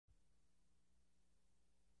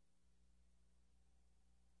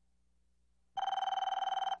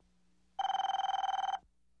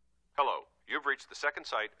reached the Second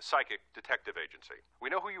Sight Psychic Detective Agency. We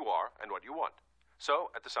know who you are and what you want. So,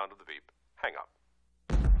 at the sound of the beep, hang up.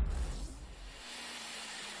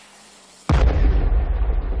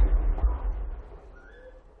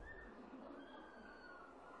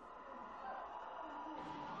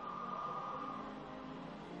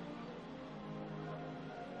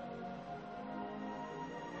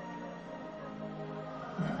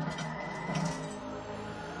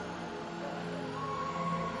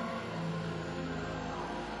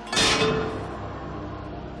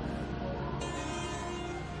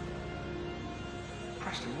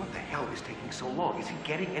 Preston, what the hell is taking so long? Is he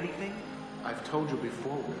getting anything? I've told you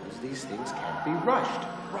before, Wills, these things can't be rushed.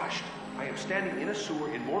 Rushed. I am standing in a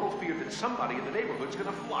sewer in mortal fear that somebody in the neighborhood's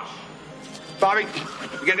gonna flush. Bobby,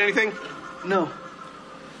 you getting anything? No.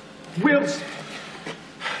 Wills!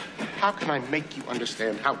 How can I make you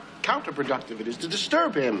understand how counterproductive it is to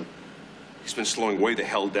disturb him? He's been slowing way the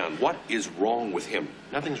hell down. What is wrong with him?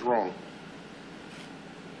 Nothing's wrong.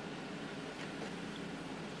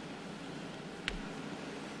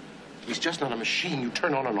 He's just not a machine you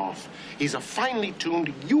turn on and off. He's a finely tuned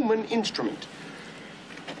human instrument.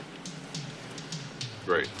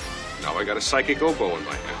 Great. Now I got a psychic oboe in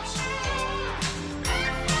my hands.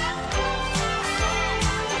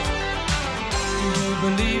 Do you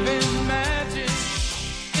believe in magic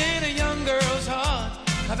in a young girl's heart?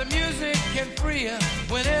 How the music can free her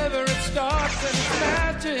whenever it starts, and it's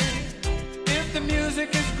magic. If the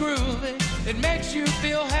music is groovy, it makes you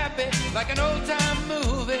feel happy like an old-time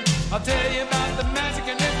movie. I'll tell you about the magic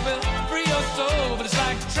and it will free your soul. But it's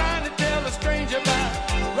like trying to tell a stranger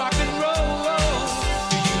about rock and roll.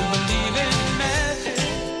 Do you believe in magic?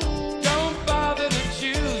 Don't bother to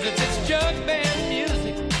choose if it's jug band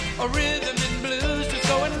music or rhythm and blues. Just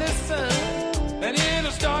go and listen, and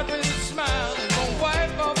it'll start with a smile. It won't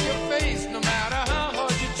wipe off your face no matter how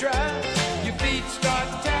hard you try. Your feet start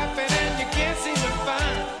tapping and you can't seem to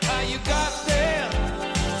find how you got there.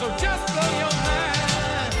 So just blow your mind.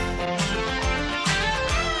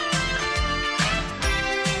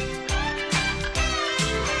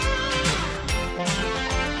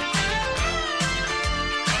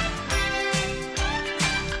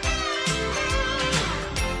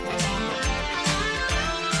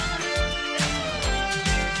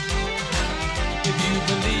 If you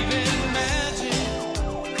believe in magic,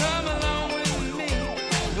 come along with me.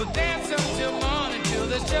 We'll dance until morning till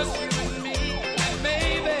there's just you and me. And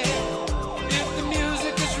maybe, if the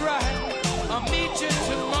music is right, I'll meet you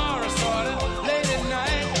tomorrow, sort of late at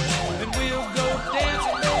night. And we'll go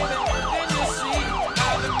dancing, baby. Then you'll see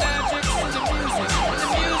how the magic's in the music, and the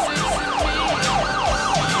music's in me.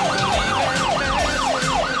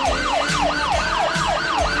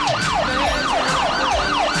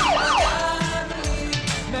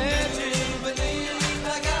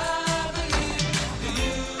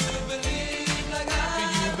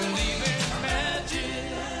 You believe in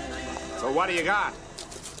So what do you got?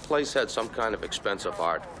 Place had some kind of expensive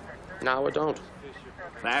art. Now it don't.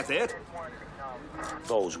 That's it?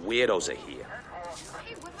 Those weirdos are here.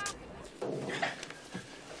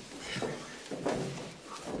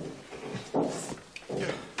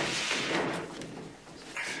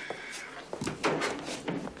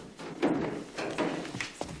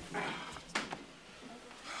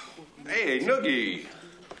 Hey, Noogie.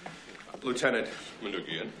 Lieutenant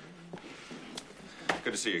Manoogian.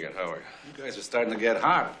 Good to see you again. How are you? You guys are starting to get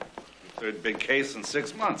hot. Third big case in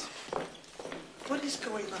 6 months. What is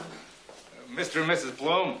going on? Mr. and Mrs.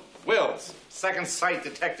 Bloom, Wills, Second Sight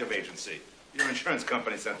Detective Agency. Your insurance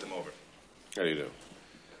company sent them over. How do you do?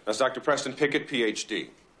 That's Dr. Preston Pickett, Ph.D.,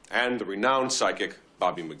 and the renowned psychic,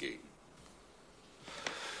 Bobby McGee.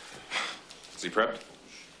 Is he prepped?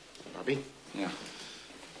 Bobby, Yeah.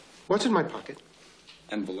 what's in my pocket?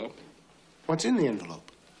 Envelope. What's in the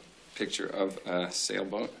envelope? Picture of a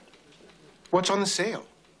sailboat. What's on the sail?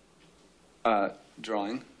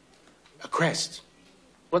 Drawing. A crest.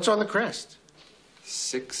 What's on the crest?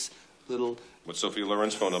 6 little... What's Sophie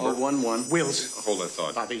Loren's phone number? 011. Wills. Hold that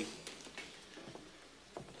thought. Bobby.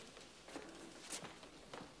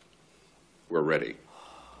 We're ready.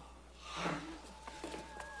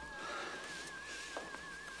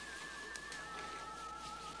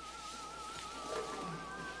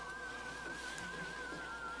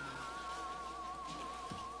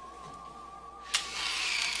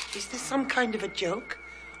 Is this some kind of a joke?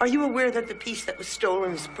 Are you aware that the piece that was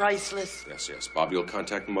stolen is priceless? Yes, yes. Bobby will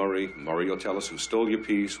contact Murray. Murray will tell us who stole your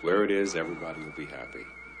piece, where it is. Everybody will be happy.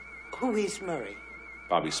 Who is Murray?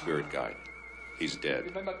 Bobby's spirit guide. He's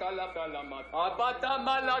dead.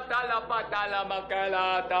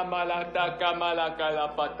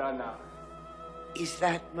 Is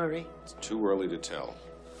that Murray? It's too early to tell.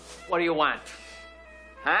 What do you want?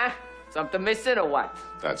 Huh? Something missing or what?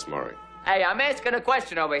 That's Murray. Hey, I'm asking a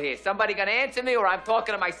question over here. Somebody gonna answer me or I'm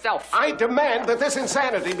talking to myself? I demand that this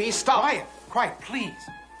insanity be stopped. Quiet, quiet, please,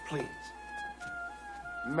 please.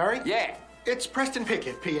 Murray? Yeah. It's Preston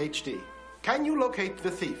Pickett, Ph.D. Can you locate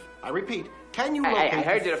the thief? I repeat, can you Hey, locate I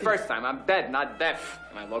heard the you the thief? first time. I'm dead, not deaf.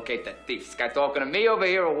 Can I locate that thief? This guy talking to me over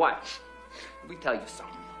here or what? Let me tell you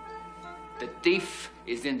something. The thief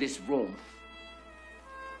is in this room.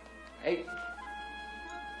 Hey,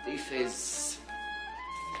 thief is...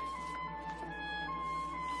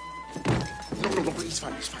 No, he's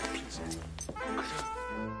fine, please.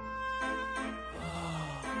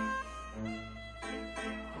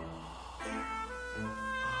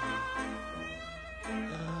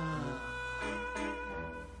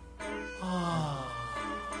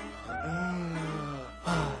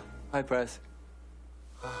 Hi, Press.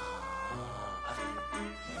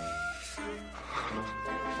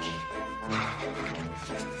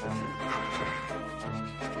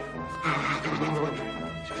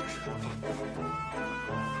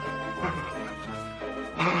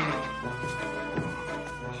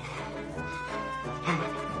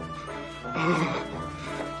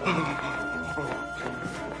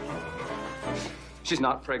 She's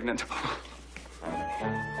not pregnant.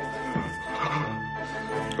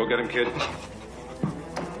 Go get him, kid.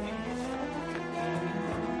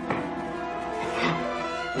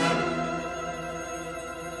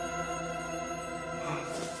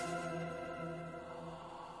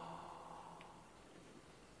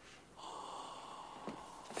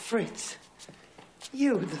 Fritz,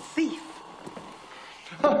 you, the thief.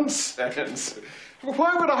 Nonsense.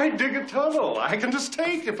 Why would I dig a tunnel? I can just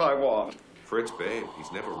take if I want. Fritz, babe,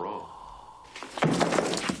 he's never wrong.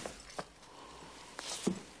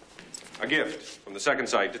 A gift from the Second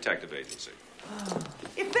Sight Detective Agency.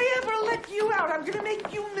 If they ever let you out, I'm gonna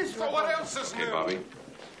make you miserable. So what else is Hey, new? Bobby,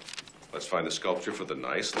 let's find the sculpture for the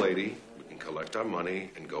nice lady. We can collect our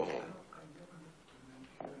money and go home.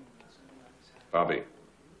 Bobby.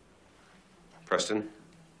 Preston?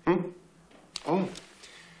 Oh.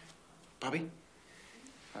 Bobby?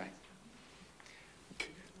 Hi.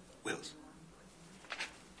 Wills.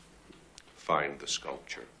 Find the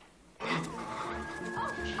sculpture.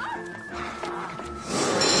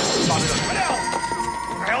 What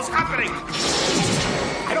the hell's happening?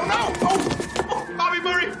 I don't know. Oh, Bobby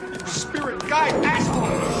Murray, spirit guide asshole.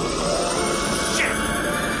 Shit.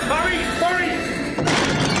 Murray.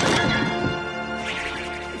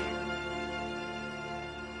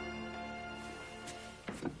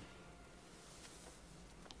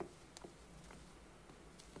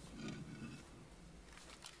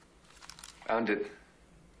 Found it.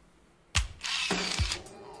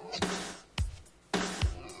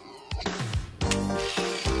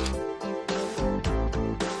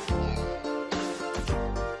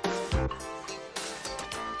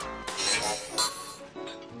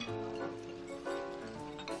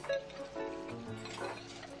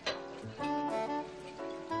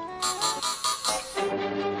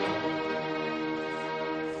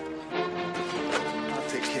 I'll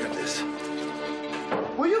take care of this.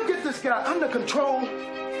 Will you get this guy under control?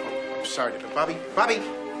 Oh, I'm sorry, but Bobby,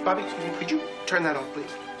 could you turn that off,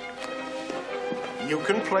 please? You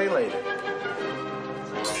can play later.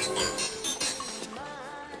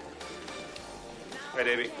 Hey,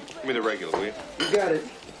 Davey, give me the regular, will you? You got it.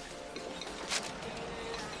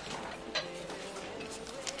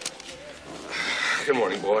 Good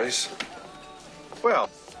morning, boys. Well,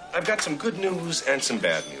 I've got some good news and some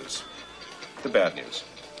bad news. The bad news.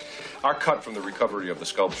 Our cut from the recovery of the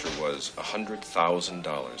sculpture was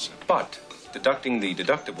 $100,000. But deducting the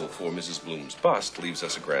deductible for Mrs. Bloom's bust leaves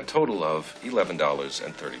us a grand total of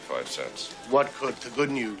 $11.35. What could the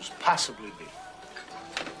good news possibly be?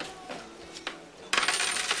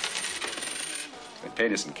 They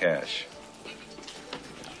paid us in cash.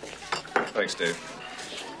 Thanks, Dave.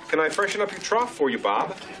 Can I freshen up your trough for you,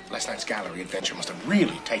 Bob? Last night's gallery adventure must have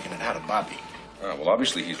really taken it out of Bobby. Well,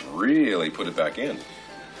 obviously he's really put it back in.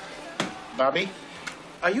 Bobby,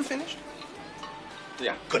 are you finished?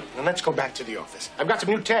 Yeah. Good. Now let's go back to the office. I've got some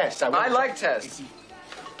new tests. I like tests.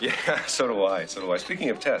 Yeah, so do I. Speaking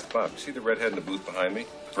of tests, Bob, you see the redhead in the booth behind me?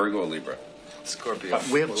 Virgo or Libra? Scorpio.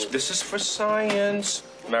 Wills. This is for science.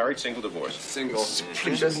 Married, single, divorced. Single.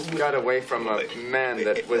 She just got away from a man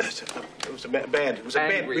that was... It was a bad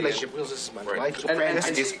Angry. relationship. Wills, this is my life. And I this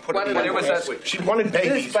just is put what it it was in. She wanted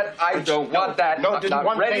babies. But I don't want that. No, I'm didn't not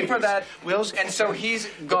want ready for babies. that. Wills, And so he's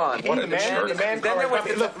gone. What a the man, jerk. the man. Then there was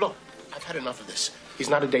Bobby, look. I've had enough of this. He's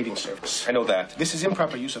not a dating service. I know that. This is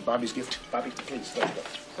improper use of Bobby's gift. Bobby, please, let's go.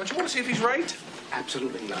 Don't you want to see if he's right?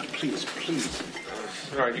 Absolutely not. Please, please.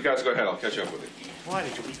 All right, you guys go ahead. I'll catch up with you. Why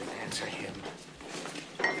did you even answer him?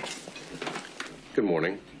 Good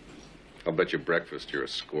morning. I'll bet you breakfast you're a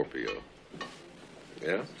Scorpio.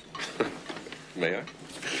 Yeah? May I? I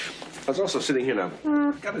was also sitting here now.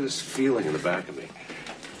 Got this feeling in the back of me.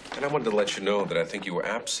 And I wanted to let you know that I think you were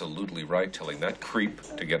absolutely right telling that creep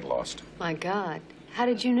to get lost. My God, how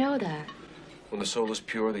did you know that? When the soul is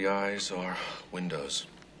pure, the eyes are windows.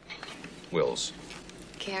 Wills.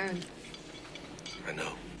 Karen. I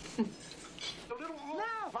know.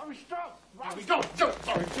 Bobby, stop! Bobby, don't!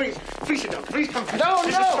 Please, please sit down. Please come. No, no!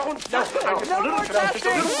 No more testing! No! No more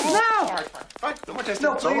testing. No, It's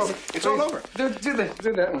all please. over. It's all over. Do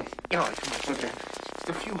that one. All right, come on. Okay. Just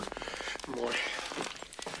a few more.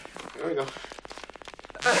 There we go.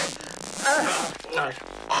 All right.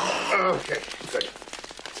 Okay, good.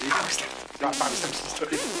 Stop, Bobby,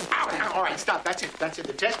 stop. Ow. All right, stop. That's it.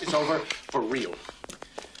 The test is over for real.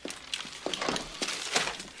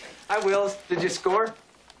 Hi, Wills. Did you score?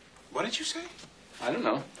 What did you say? I don't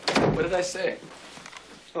know. What did I say?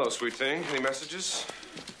 Hello, sweet thing. Any messages?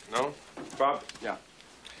 No? Bob? Yeah.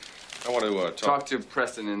 I want to Talk to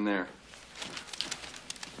Preston in there.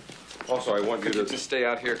 Also, I want you Could you to... just stay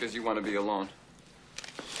out here because you want to be alone?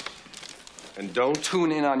 And don't...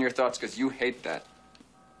 Tune in on your thoughts because you hate that.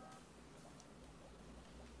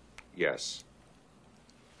 Yes.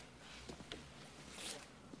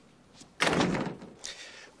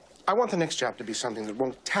 I want the next job to be something that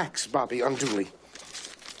won't tax Bobby unduly.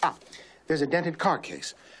 There's a dented car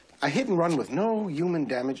case. A hit and run with no human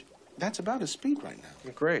damage. That's about his speed right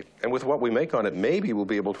now. Great. And with what we make on it, maybe we'll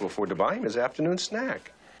be able to afford to buy him his afternoon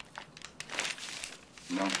snack.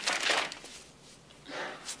 No.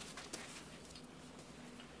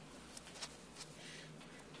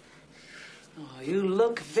 Oh, you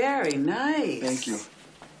look very nice. Thank you.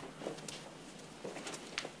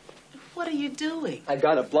 What are you doing? I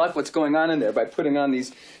gotta block what's going on in there by putting on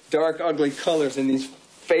these dark, ugly colors and these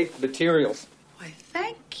fake materials. Why,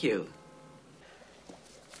 thank you.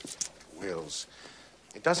 Wills,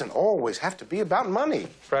 it doesn't always have to be about money.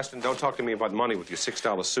 Preston, don't talk to me about money with your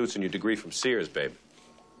 $6 suits and your degree from Sears, babe.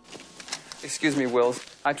 Excuse me, Wills.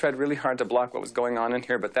 I tried really hard to block what was going on in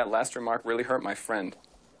here, but that last remark really hurt my friend.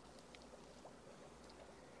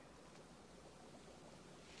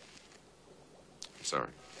 I'm sorry.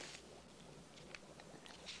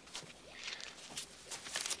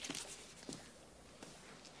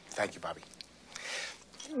 Thank you, Bobby.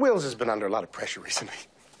 Wills has been under a lot of pressure recently.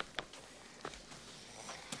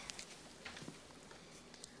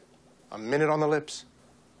 A minute on the lips,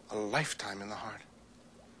 a lifetime in the heart.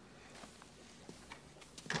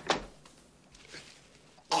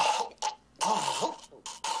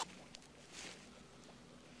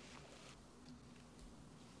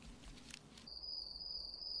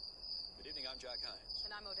 Good evening, I'm Jack Hines.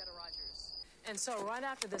 And I'm Odetta Rogers. And so, right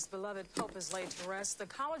after this beloved Pope is laid to rest, the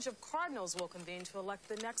College of Cardinals will convene to elect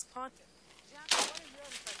the next pontiff. Jack, what are your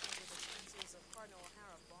impressions of the chances of Cardinal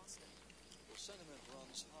O'Hara of Boston? Well, sentiment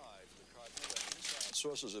runs high for the Cardinal, and inside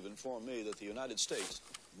sources have informed me that the United States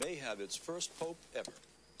may have its first Pope ever.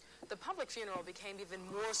 The public funeral became even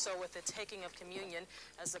more so with the taking of communion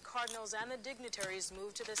as the cardinals and the dignitaries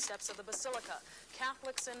moved to the steps of the basilica.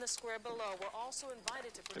 Catholics in the square below were also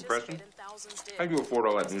invited to participate and thousands did. How do you afford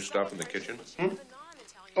all that new stuff in the kitchen?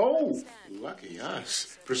 Oh, lucky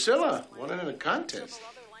us. Priscilla won in a contest.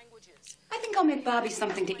 I think I'll make Bobby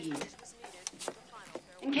something to eat.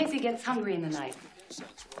 In case he gets hungry in the night.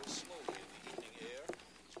 Incense rose slowly in the evening air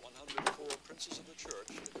as 104 princes of the church,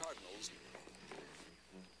 the cardinals.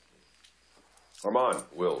 Armand,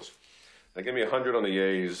 Wills. Now give me 100 on the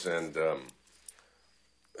A's and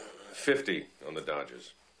 50 on the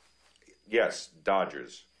Dodgers. Yes,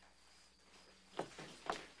 Dodgers.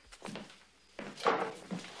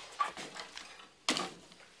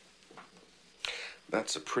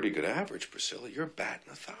 That's a pretty good average, Priscilla. You're batting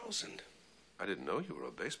 1,000. I didn't know you were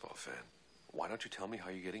a baseball fan. Why don't you tell me how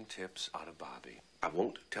you're getting tips out of Bobby? I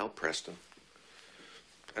won't tell Preston.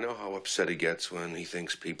 I know how upset he gets when he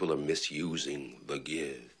thinks people are misusing the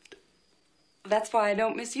gift. That's why I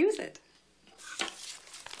don't misuse it.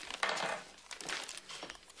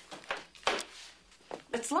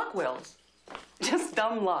 It's luck, Wills. Just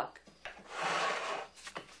dumb luck.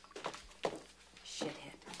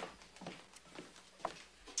 Shithead.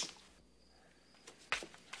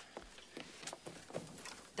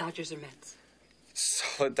 Dodgers or Mets?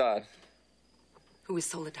 Soledad. Who is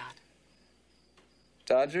Soledad?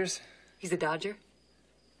 Dodgers? He's a Dodger?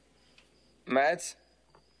 Mets?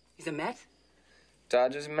 He's a Met?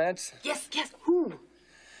 Dodgers, Mets? Yes, who?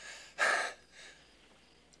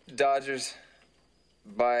 Dodgers.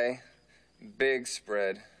 Buy big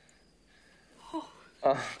spread.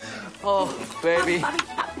 Oh, baby.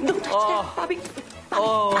 No, touch that, Bobby.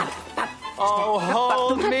 Oh,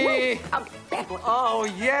 hold me. Bad boy. Oh,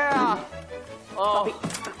 yeah. Oh.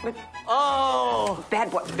 Oh. Bad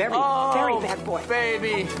boy. Very bad boy.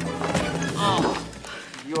 Baby. Oh,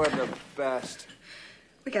 you're the best.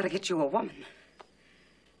 We gotta get you a woman.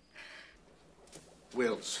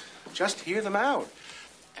 Wills, just hear them out.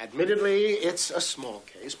 Admittedly, it's a small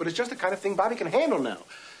case, but it's just the kind of thing Bobby can handle now,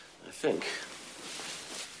 I think.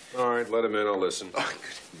 All right, let him in. I'll listen.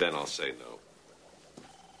 Then I'll say no.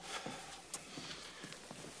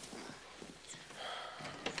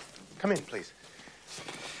 Come in, please.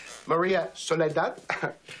 Maria Soledad,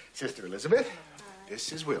 Sister Elizabeth.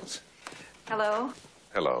 This is Wills. Hello?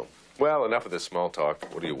 Hello. Well, enough of this small talk.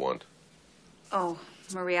 What do you want? Oh,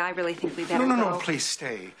 Maria, I really think we better No, go. please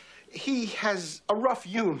stay. He has a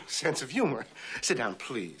rough-hewn sense of humor. Sit down,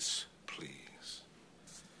 please. Please.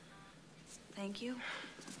 Thank you.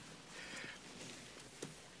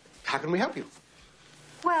 How can we help you?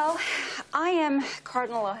 Well, I am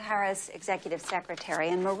Cardinal O'Hara's executive secretary,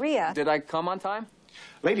 and Maria... Did I come on time?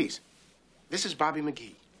 Ladies, this is Bobby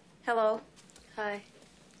McGee. Hello. Hi.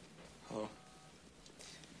 Hello.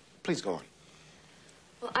 Please go on.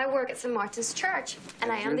 Well, I work at St. Martin's Church,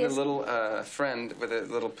 and I am You're the little friend with a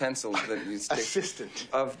little pencil that you stick. Assistant.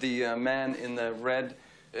 Of the man in the red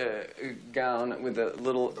gown with the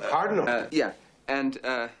little... Cardinal. Yeah, and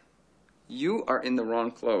you are in the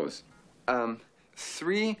wrong clothes.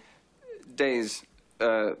 3 days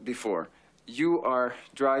before, you are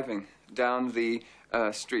driving down the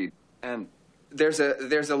street, and there's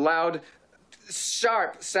a loud,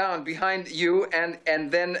 sharp sound behind you,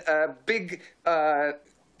 and then a big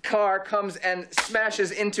car comes and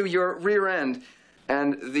smashes into your rear end,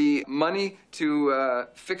 and the money to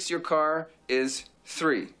fix your car is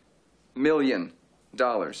 $3 million.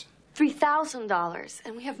 $3,000,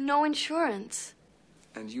 and we have no insurance.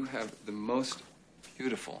 And you have the most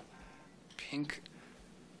beautiful pink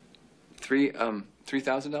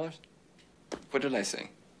 $3,000? What did I say?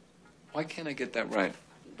 Why can't I get that right?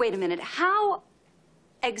 Wait a minute. How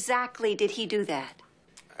exactly did he do that?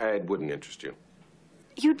 It wouldn't interest you.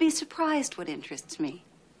 You'd be surprised what interests me.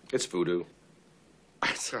 It's voodoo.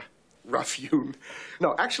 That's a rough-hewn.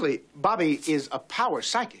 No, actually, Bobby is a power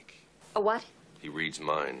psychic. A what? He reads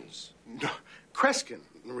minds. No, Kreskin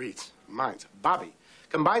reads minds. Bobby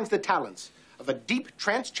combines the talents of a deep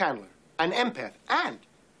trance channeler, an empath, and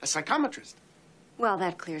a psychometrist. Well,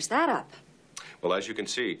 that clears that up. Well, as you can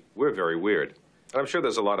see, we're very weird. And I'm sure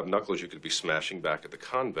there's a lot of knuckles you could be smashing back at the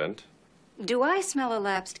convent. Do I smell a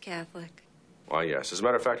lapsed Catholic? Why, yes. As a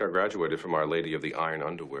matter of fact, I graduated from Our Lady of the Iron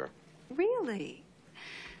Underwear. Really?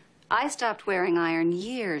 I stopped wearing iron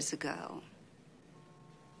years ago.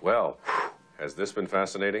 Well, has this been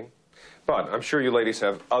fascinating? But I'm sure you ladies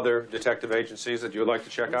have other detective agencies that you would like to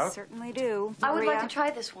check out. Certainly do. I would like Maria? to try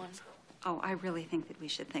this one. Oh, I really think that we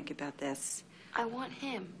should think about this. I want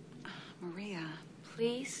him. Maria.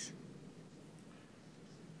 Please?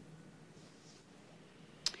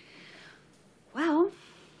 Well,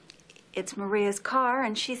 it's Maria's car,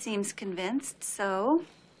 and she seems convinced, so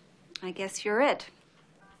I guess you're it.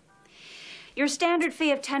 Your standard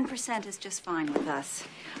fee of 10% is just fine with us.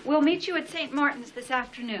 We'll meet you at St. Martin's this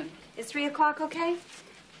afternoon. Is 3 o'clock okay?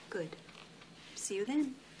 Good. See you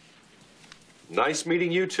then. Nice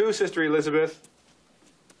meeting you too, Sister Elizabeth.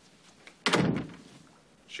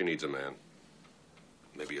 She needs a man.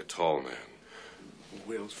 Maybe a tall man.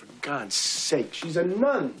 Wills, for God's sake, she's a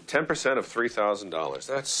nun. 10% of $3,000.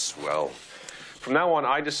 That's swell. From now on,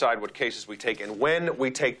 I decide what cases we take and when we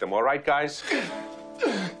take them. All right, guys?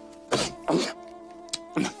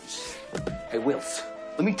 Hey, Wills,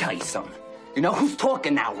 let me tell you something. You know who's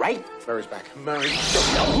talking now, right? Murray's back. Murray.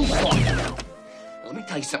 You know who's talking now. Let me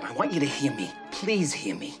tell you something. I want you to hear me. Please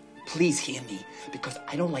hear me. Please hear me. Because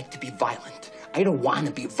I don't like to be violent. I don't want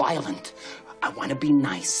to be violent. I want to be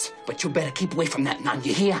nice. But you better keep away from that nun.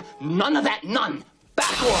 You hear? None of that nun.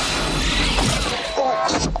 Back off.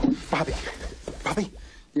 Oh. Bobby. Bobby?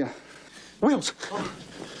 Yeah. Wills. Oh.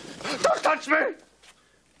 Don't touch me!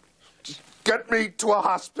 Just get me to a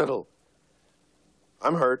hospital.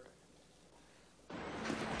 I'm hurt.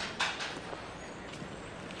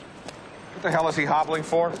 What the hell is he hobbling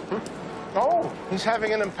for? Oh, he's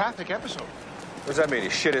having an empathic episode. What does that mean? He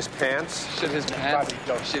shit his pants? Shit his pants? Bobby,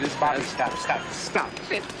 don't. Shit his Bobby, pants? stop.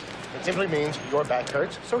 It simply means your back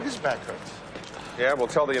hurts, so his back hurts. Yeah, we'll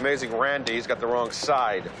tell the amazing Randy he's got the wrong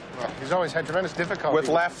side. Well, he's always had tremendous difficulty with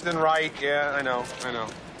left and right. Yeah, I know.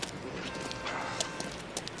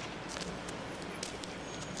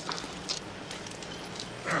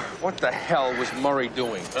 What the hell was Murray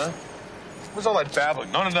doing, huh? What's all that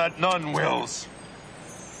babbling? None of that, none, Wills.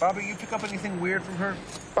 Bobby, you pick up anything weird from her?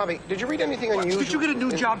 Bobby, did you read anything unusual? Did you get a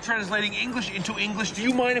new job translating English into English? Do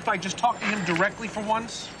you mind if I just talk to him directly for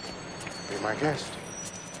once? Be my guest.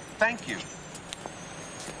 Thank you.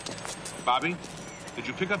 Bobby, did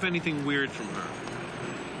you pick up anything weird from her?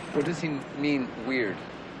 What does he mean, weird?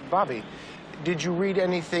 Bobby, did you read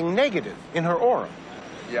anything negative in her aura?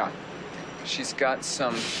 Yeah. She's got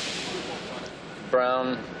some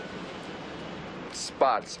brown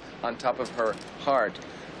spots on top of her heart.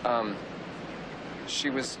 She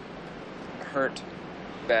was hurt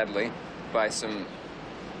badly by some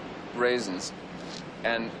raisins,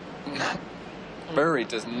 and Murray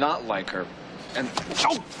does not like her. And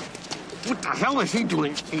oh, what the hell is he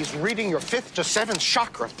doing? He's reading your 5th to 7th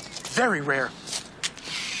chakra. Very rare.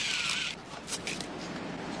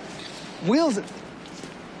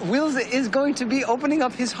 Wills is going to be opening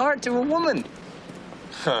up his heart to a woman.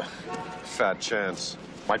 Huh. Fat chance.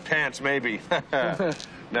 My pants, maybe.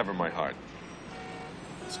 Never my heart.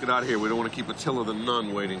 Let's get out of here. We don't want to keep Attila the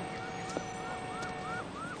nun waiting.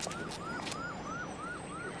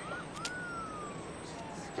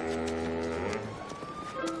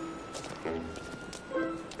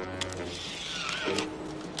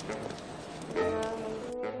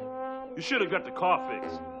 You should have got the car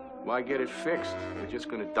fixed. Why get it fixed? We're just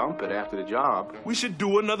gonna dump it after the job. We should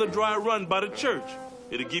do another dry run by the church.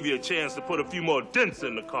 It'll give you a chance to put a few more dents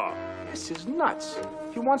in the car. This is nuts.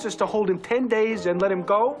 He wants us to hold him 10 days and let him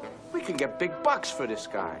go? We can get big bucks for this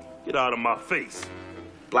guy. Get out of my face.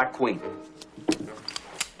 Black Queen.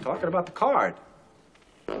 Talking about the card.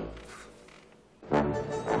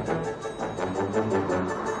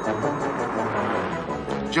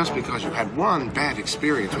 Just because you had one bad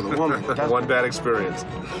experience with a woman. One bad experience.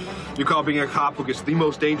 You call being a cop who gets the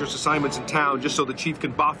most dangerous assignments in town just so the chief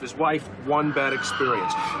can boff his wife? One bad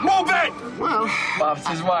experience. Move it! Well... Bopped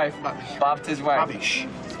his wife. Bopped his wife. Bobby, shh.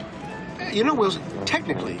 You know, Wills,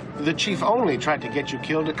 technically, the chief only tried to get you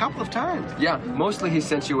killed a couple of times. Yeah, mostly he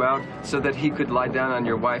sent you out so that he could lie down on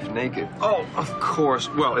your wife naked. Oh, of course.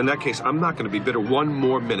 Well, in that case, I'm not going to be bitter one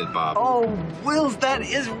more minute, Bob. Oh, Wills, that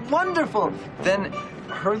is wonderful. Then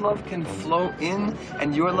her love can flow in,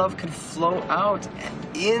 and your love can flow out,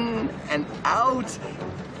 and in and out,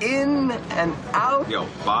 in and out. Yo,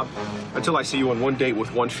 Bob, until I see you on one date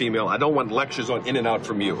with one female, I don't want lectures on in and out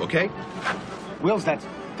from you, okay? Wills,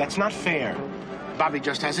 that's not fair. Bobby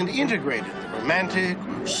just hasn't integrated the romantic,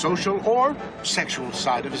 or social, or sexual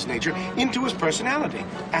side of his nature into his personality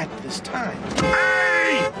at this time.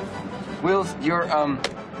 Hey! Wills, your,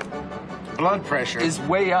 blood pressure is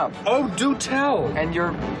way up. Oh, do tell. And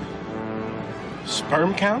your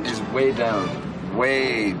sperm count is way down.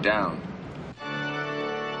 Way down.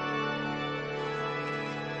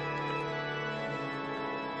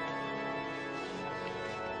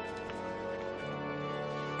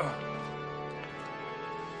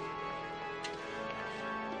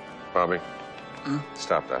 Bobby,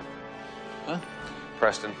 stop that. Huh?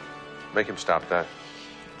 Preston, make him stop that.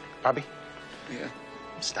 Bobby? Yeah.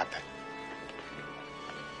 Stop that.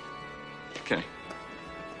 Okay.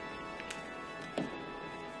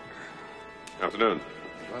 Afternoon.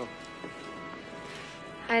 Well.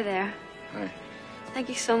 Hi there. Hi. Thank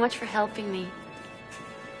you so much for helping me.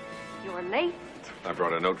 You're late. I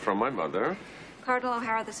brought a note from my mother. Cardinal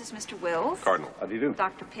O'Hara, this is Mr. Wills. Cardinal, how do you do?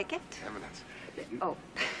 Dr. Pickett. Eminence. Oh.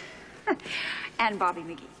 And Bobby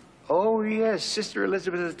McGee. Oh, yes. Sister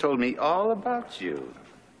Elizabeth has told me all about you.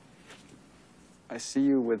 I see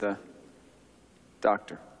you with a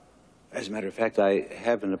doctor. As a matter of fact, I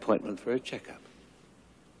have an appointment for a checkup.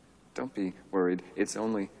 Don't be worried. It's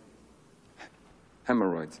only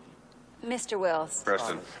hemorrhoids. Mr. Wills.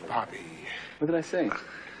 Preston. Bobby. What did I say?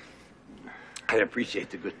 I appreciate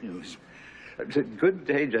the good news. Good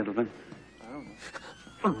day, gentlemen.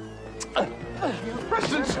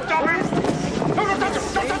 Preston, stop him! No, don't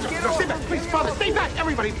touch him! No, stay back, please, Father, stay back,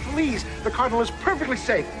 everybody, please. The Cardinal is perfectly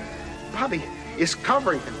safe. Bobby is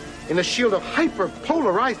covering him in a shield of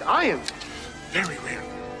hyper-polarized ions. Very rare.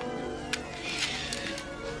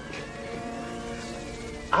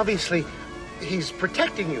 Obviously, he's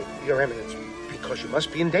protecting you, Your Eminence, because you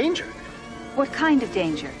must be in danger. What kind of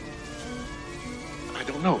danger? I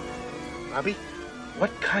don't know. Bobby,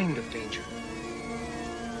 what kind of danger?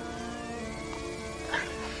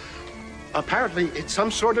 Apparently, it's some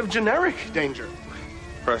sort of generic danger.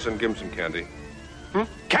 Preston, give him some candy.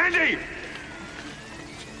 Candy!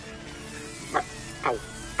 Ow.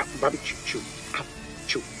 Bobby, chew. Ow.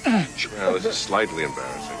 Chew. Chew. Well, this is slightly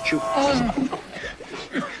embarrassing. Chew.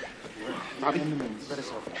 Bobby, let us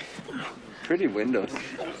help. Pretty windows.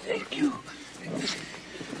 Oh, thank you.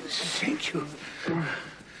 Thank you.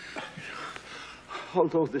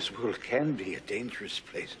 Although this world can be a dangerous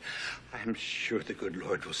place, I'm sure the good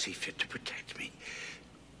Lord will see fit to protect me.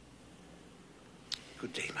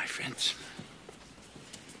 Good day, my friends.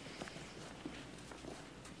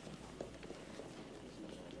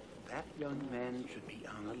 That young man should be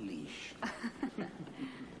on a leash.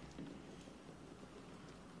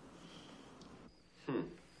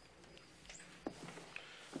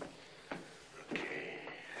 Okay.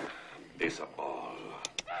 It's a ball.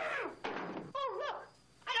 Oh, look!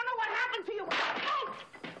 I don't know what happened to you. Oh!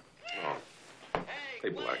 Oh. They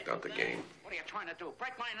blacked out the game. What are you trying to do?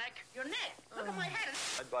 Break my neck? Your neck. Look at my head.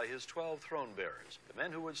 By his 12 throne bearers, the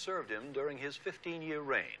men who had served him during his 15-year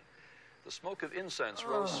reign. The smoke of incense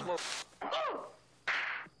rose slow. Oh!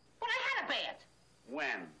 But I had a bet.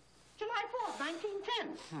 When? July 4th,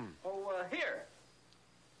 1910. Oh, here.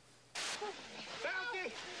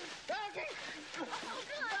 Donkey! Donkey! Donkey!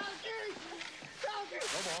 Donkey!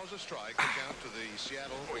 No balls a strike. The count to the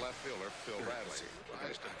Seattle left fielder, Phil Bradley.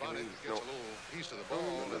 Tries to butt it, gets a little piece of the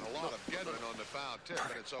ball, and a lot of Gedman on the foul tip,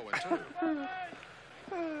 and it's 0-2.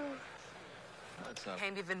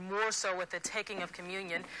 Came even more so with the taking of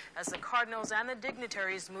communion as the cardinals and the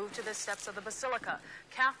dignitaries moved to the steps of the basilica.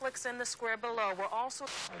 Catholics in the square below were also...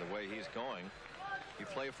 The way he's going, you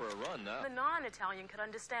play for a run now. The non-Italian could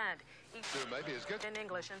understand. Maybe it's good. In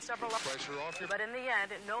English and several Pressure off your... But in the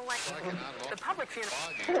end, no language. The public funeral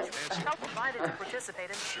felt invited to participate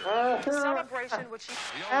in the celebration which he...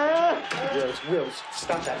 Wills,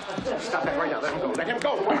 stop that. Stop that right now. Let him go. Let him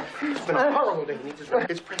go. It's been a horrible day. He needs his rest.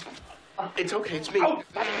 It's present. It's okay. It's me. Oh.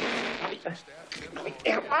 Bobby.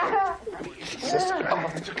 Sister.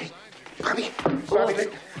 Oh, it's okay. Bobby,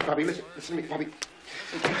 listen to me. Bobby.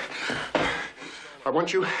 I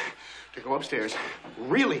want you to go upstairs,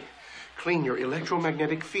 really clean your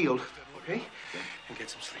electromagnetic field, okay? And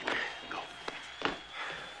get some sleep.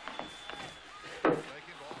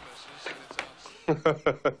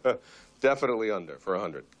 Go. Definitely under for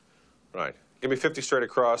 100. Right. Give me 50 straight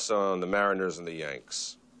across on the Mariners and the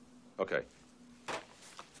Yanks. Okay.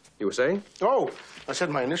 You were saying? Oh, I said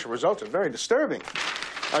my initial results are very disturbing.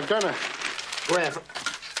 I've done a graph.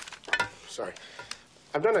 Sorry.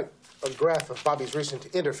 I've done a graph of Bobby's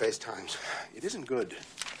recent interface times. It isn't good.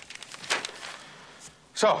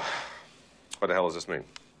 So, what the hell does this mean?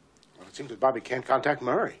 Well, it seems that Bobby can't contact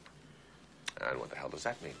Murray. And what the hell does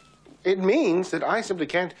that mean? It means that I simply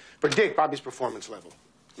can't predict Bobby's performance level.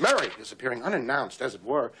 Murray is appearing unannounced, as it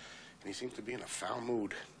were, and he seems to be in a foul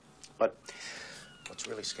mood. But what's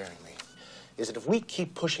really scaring me is that if we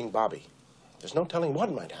keep pushing Bobby, there's no telling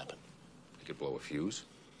what might happen. He could blow a fuse,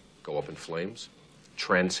 go up in flames,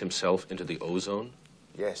 trance himself into the ozone.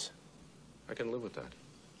 Yes. I can live with that.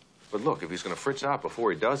 But look, if he's going to fritz out before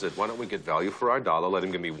he does it, why don't we get value for our dollar, let him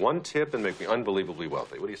give me one tip, and make me unbelievably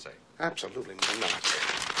wealthy? What do you say? Absolutely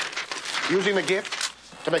not. Using the gift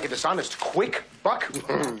to make a dishonest, quick buck?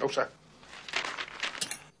 No, sir.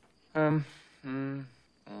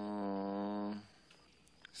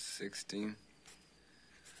 16.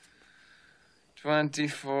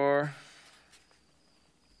 24.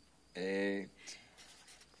 8.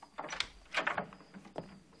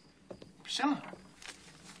 Priscilla,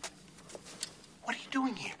 what are you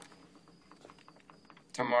doing here?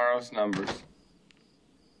 Tomorrow's numbers.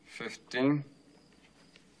 15.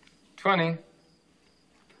 20.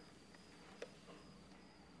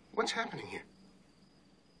 What's happening here?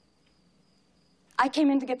 I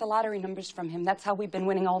came in to get the lottery numbers from him. That's how we've been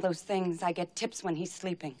winning all those things. I get tips when he's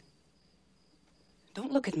sleeping.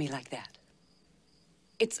 Don't look at me like that.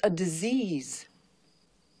 It's a disease.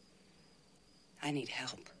 I need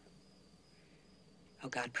help. Oh,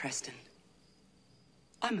 God, Preston.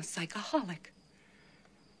 I'm a psychoholic.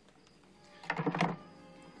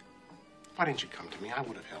 Why didn't you come to me? I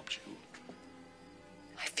would have helped you.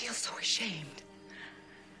 I feel so ashamed.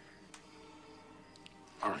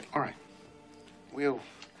 All right. We'll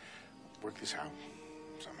work this out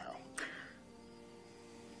somehow.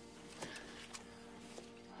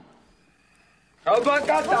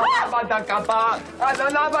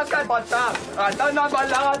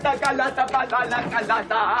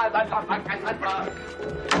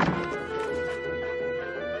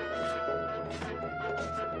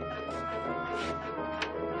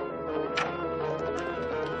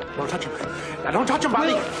 Don't touch him. Now, don't touch him,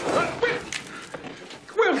 Bobby.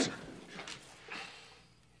 Wills!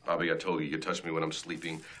 Bobby, I told you, you touch me when I'm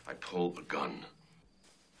sleeping, I pull a gun.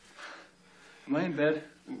 Am I in bed?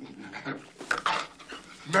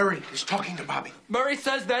 Murray is talking to Bobby. Murray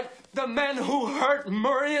says that the men who hurt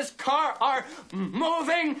Maria's car are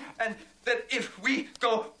moving, and that if we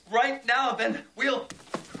go right now, then we'll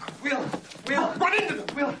Run into them!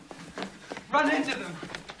 We'll run into them.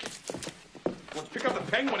 Let's pick up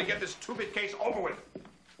the penguin and get this two-bit case over with.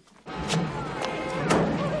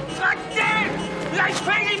 Again! Nice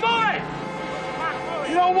crazy boy!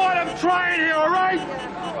 You know what? I'm trying here, all right?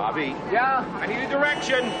 Bobby. Yeah? I need a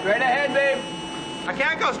direction. Straight ahead, babe. I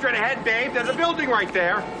can't go straight ahead, babe. There's a building right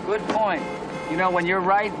there. Good point. You know, when you're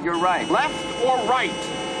right, you're right. Left or right?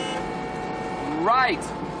 Right.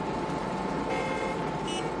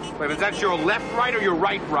 Wait, but that's your left right or your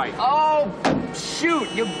right right? Oh,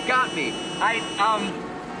 shoot, you got me.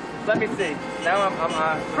 Let me see. Now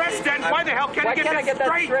I'm Preston, why the hell can't why I get can't I this get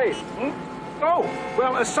that straight? Oh,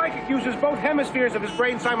 well, a psychic uses both hemispheres of his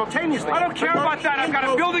brain simultaneously. I don't care about that. I've got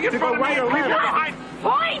a building in front of me. Right.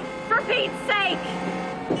 Point, for Pete's sake!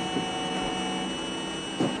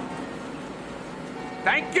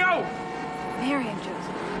 Thank you. Mary and Joseph.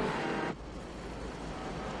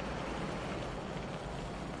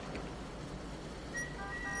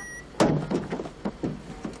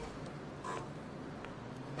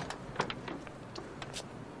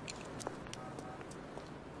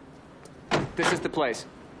 This is the place.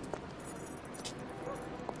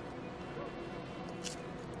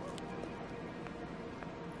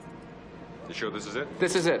 You sure this is it?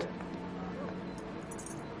 This is it.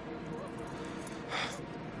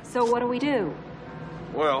 So what do we do?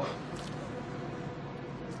 Well,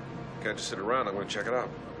 can't just sit around. I'm going to check it out.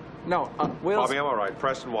 No, Will. Bobby, I'm all right.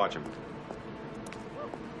 Preston, watch him.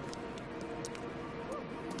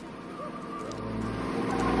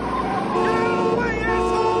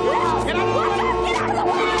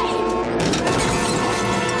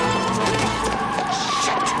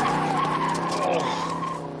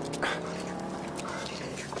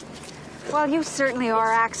 Well, you certainly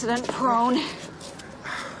are accident prone.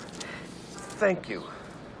 Thank you.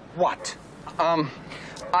 What?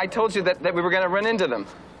 I told you that we were going to run into them.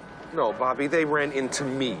 No, Bobby, they ran into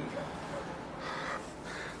me.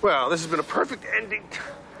 Well, this has been a perfect ending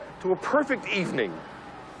to a perfect evening.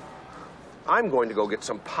 I'm going to go get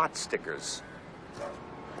some pot stickers.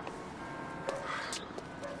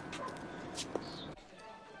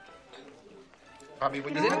 Bobby,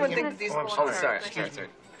 would Does you anyone mind think getting- these... Oh, I'm Oh, sorry. sorry.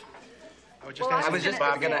 I was just Well, asking I was just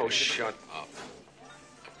Bobby. gonna... Oh, shut up.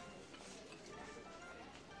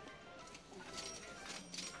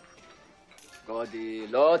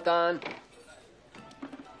 Godilotan.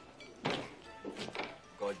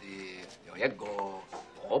 Godi yoyego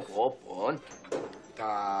opopon.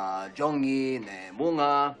 Ta jongi ne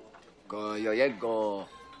munga. Go yoyego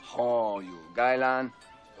ho yu gailan.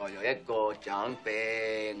 Go yoyego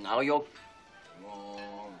changpe ngaoyok.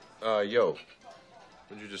 Yo,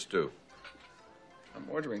 what'd you just do? I'm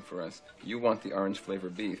ordering for us. You want the orange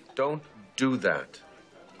flavored beef. Don't do that.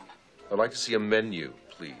 I'd like to see a menu,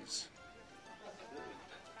 please.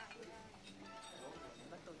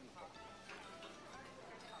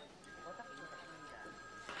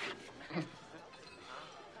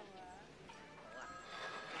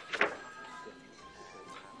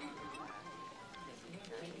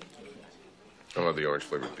 I'll have the orange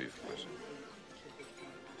flavored beef, please.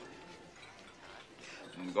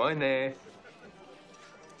 Go in there.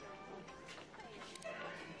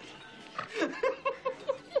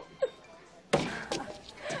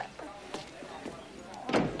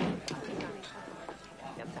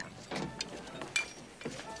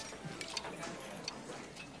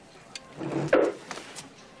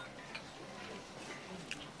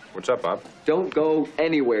 What's up, Bob? Don't go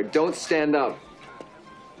anywhere. Don't stand up.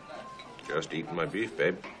 Just eating my beef,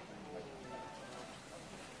 babe.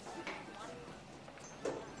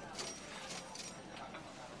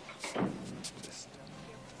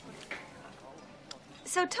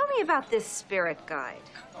 So tell me about this spirit guide.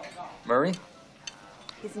 Murray?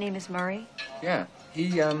 His name is Murray? Yeah. He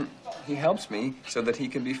helps me so that he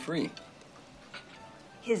can be free.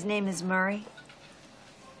 His name is Murray?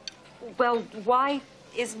 Well, why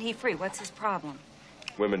isn't he free? What's his problem?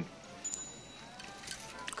 Women.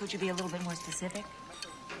 Could you be a little bit more specific?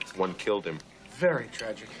 One killed him. Very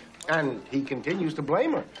tragic. And he continues to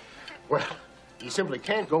blame her. Well, he simply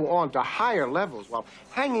can't go on to higher levels while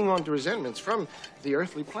hanging on to resentments from the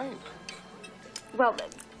earthly plane. Well,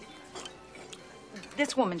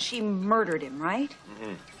 this woman, she murdered him, right?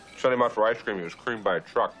 Mm-hmm. Sent him out for ice cream. He was creamed by a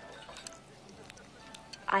truck.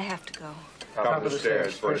 I have to go. Top of the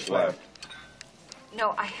stairs, first left.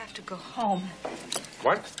 No, I have to go home.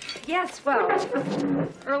 What? Yes, well,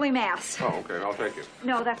 early mass. Oh, okay. I'll take you.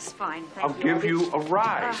 No, that's fine. Thank I'll you. give you a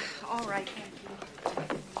ride. All right, thank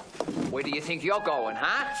you. Where do you think you're going,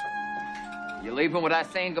 huh? You leaving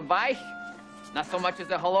without saying goodbye? Not so much as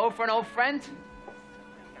a hello for an old friend?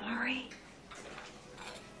 Murray,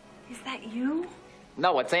 is that you?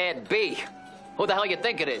 No, it's Aunt B. Who the hell you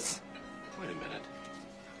think it is? Wait a minute.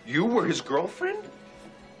 You were his girlfriend?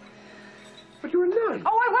 But you're a nun.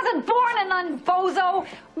 Oh, I wasn't born a nun, bozo!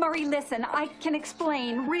 Murray, listen, I can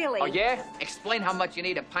explain, really. Oh, yeah? Explain how much you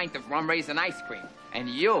need a pint of rum raisin ice cream. And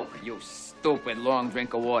you stupid long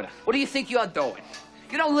drink of water. What do you think you're doing?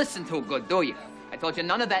 You don't listen too good, do you? I told you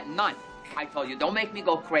none of that none. I told you don't make me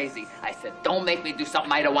go crazy. I said don't make me do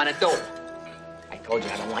something I don't want to do. I told you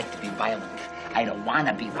I don't like to be violent. I don't want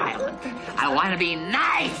to be violent. I want to be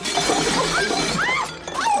nice.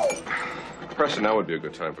 Preston, now would be a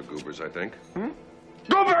good time for goobers, I think.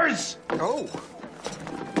 Goobers! Oh.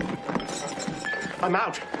 I'm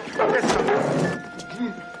out. I'll get some.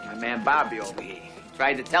 My man Bobby over here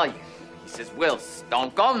tried to tell you. He says, Wills,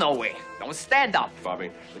 don't go nowhere. Don't stand up.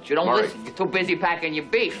 Bobby. But you don't Murray. listen. You're too busy packing your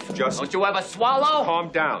beef. Just don't you ever swallow? Calm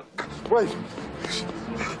down. Wait.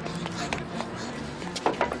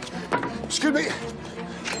 Excuse me.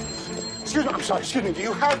 Excuse me, I'm sorry, excuse me. Do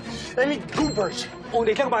you have any goobers? Oh,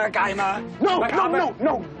 they talk about a guy, ma. No,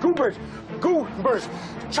 goobers. Goobers.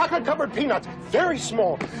 Chocolate-covered peanuts, very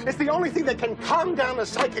small. It's the only thing that can calm down a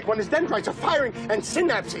psychic when his dendrites are firing and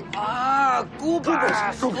synapsing. Ah,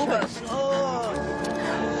 goobers. Goobers. Oh.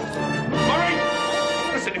 Murray!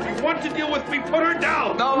 Listen, if you want to deal with me, put her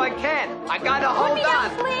down! No, I can't. I gotta hold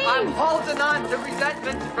on. Please. I'm holding on to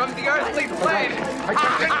resentment from the earthly flame.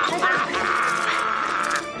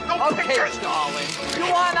 Okay, darling. You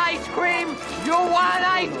want ice cream? You want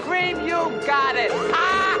ice cream? You got it.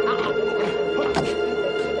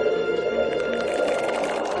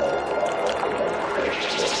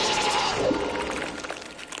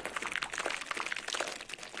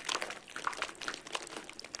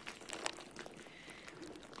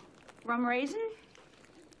 Rum raisin?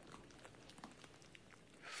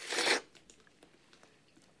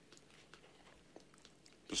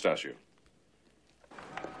 Pistachio.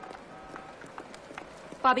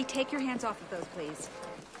 Bobby, take your hands off of those, please.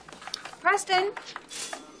 Preston!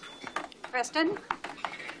 Preston?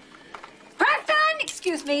 Preston!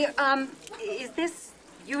 Excuse me, is this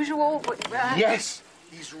usual? Yes,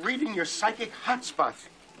 he's reading your psychic hotspots.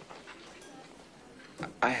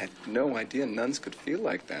 I had no idea nuns could feel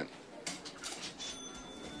like that.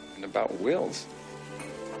 And about Wills.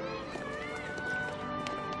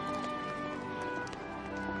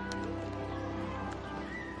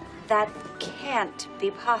 That can't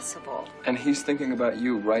be possible. And he's thinking about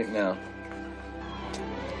you right now.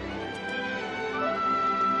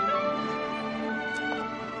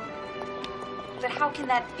 But how can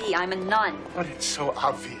that be? I'm a nun. But it's so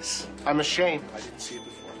obvious. I'm ashamed I didn't see it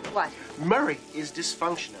before. What? Murray is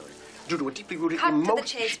dysfunctional due to a deeply rooted Cut emotion. to the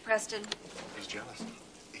chase, Preston. He's jealous.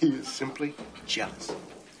 He is simply jealous.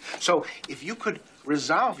 So if you could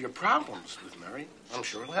resolve your problems with Murray, I'm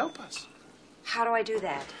sure it'll help us. How do I do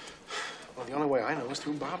that? Well, the only way I know is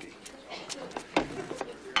through Bobby.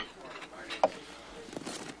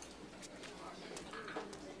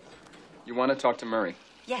 You want to talk to Murray.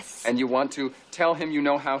 Yes. And you want to tell him you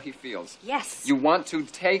know how he feels. Yes. You want to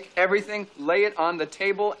take everything, lay it on the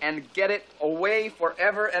table, and get it away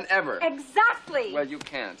forever and ever. Exactly. Well, you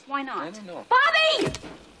can't. Why not? I don't know. Bobby!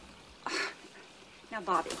 Now,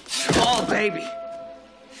 Bobby. Oh, baby.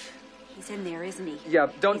 He's in there, isn't he? Yeah,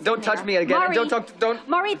 don't touch me again. Murray, Don't.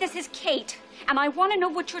 Murray, this is Kate, and I want to know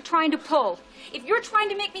what you're trying to pull. If you're trying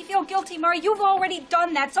to make me feel guilty, Murray, you've already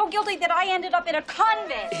done that. So guilty that I ended up in a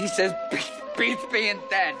convent. He says beats being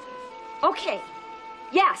dead. Okay.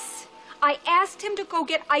 Yes, I asked him to go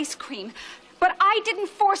get ice cream, but I didn't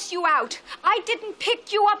force you out. I didn't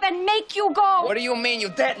pick you up and make you go. What do you mean you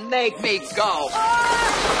didn't make me go?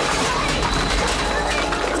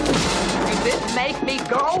 You didn't make me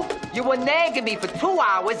go? You were nagging me for 2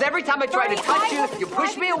 hours. Every time I tried to touch you, you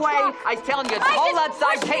pushed me away. I was telling you to hold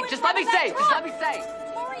outside. Hey, just let me say. Just let me say.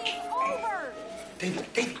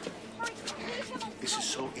 David. This is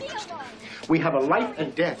so interesting. We have a life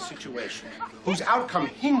and death situation whose outcome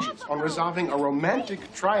hinges on resolving a romantic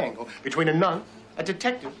triangle between a nun, a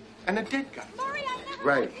detective, and a dead guy.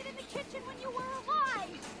 Right.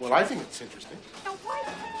 Well, I think it's interesting. Now, why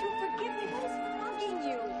didn't you forgive me? What is bugging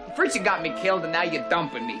you? First you got me killed, and now you're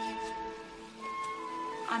dumping me.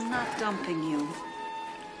 I'm not dumping you.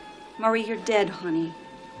 Murray, you're dead, honey.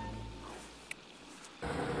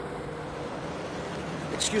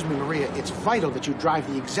 Excuse me, Maria, it's vital that you drive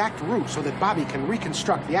the exact route so that Bobby can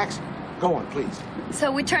reconstruct the accident. Go on, please.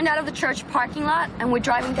 So we turned out of the church parking lot, and we're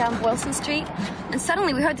driving down Boylston Street, and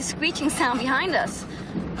suddenly we heard the screeching sound behind us.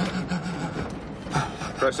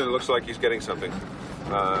 Preston, it looks like he's getting something.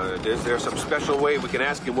 Is there some special way we can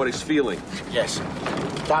ask him what he's feeling? Yes.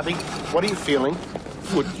 Bobby, what are you feeling?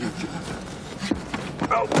 What do you do?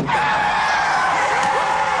 Oh.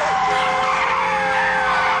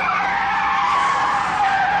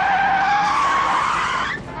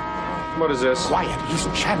 What is this? Quiet, he's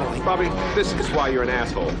channeling. Bobby, this is why you're an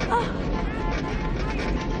asshole.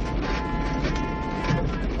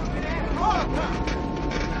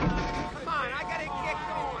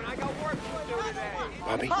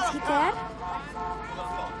 Bobby? Is he dead?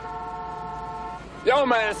 Yo,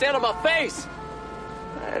 man, stand on my face!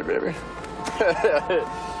 Hey, baby.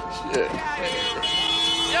 Shit.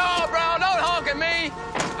 Yo, bro, don't honk at me!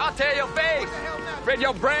 I'll tear your face! Spread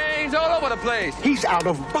your brains all over the place! He's out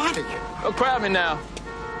of body. Don't crowd me now.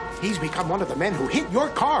 He's become one of the men who hit your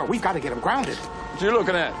car. We've got to get him grounded. What you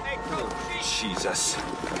looking at? Jesus.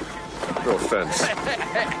 No offense.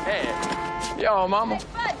 Yo, mama.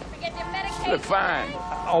 You look fine.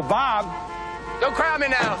 Oh, Bob. Don't crowd me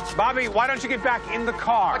now. Bobby, why don't you get back in the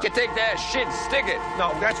car? Why don't you take that shit and stick it?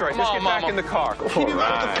 No, that's right. Come Just on, get back Mama. in the car. Keep him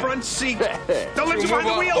out of the front seat. Don't let him behind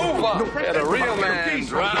the wheel. Yeah, the real man.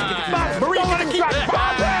 Right. Marie, gonna keep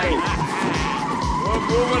Bobby! We're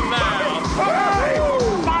moving now.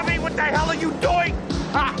 Bobby, what the hell are you doing?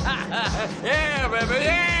 Yeah, baby.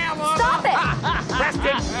 Yeah, mama. Stop it!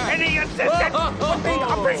 Preston, any assistance would be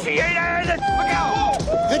appreciated. Look out!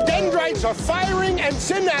 The dendrites are firing and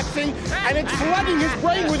synapsing, and it's flooding his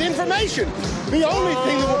brain with information. The only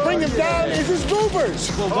thing that will bring him down is his goobers.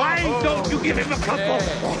 Well, why don't you give him a couple?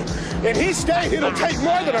 In his state, it'll take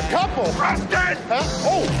more than a couple. Preston!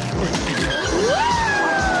 Oh!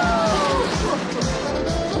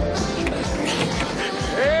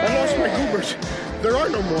 I lost my goobers. There are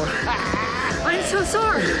no more. I'm so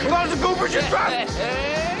sorry. Those the goobers you dropped?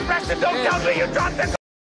 Preston, don't tell me you dropped the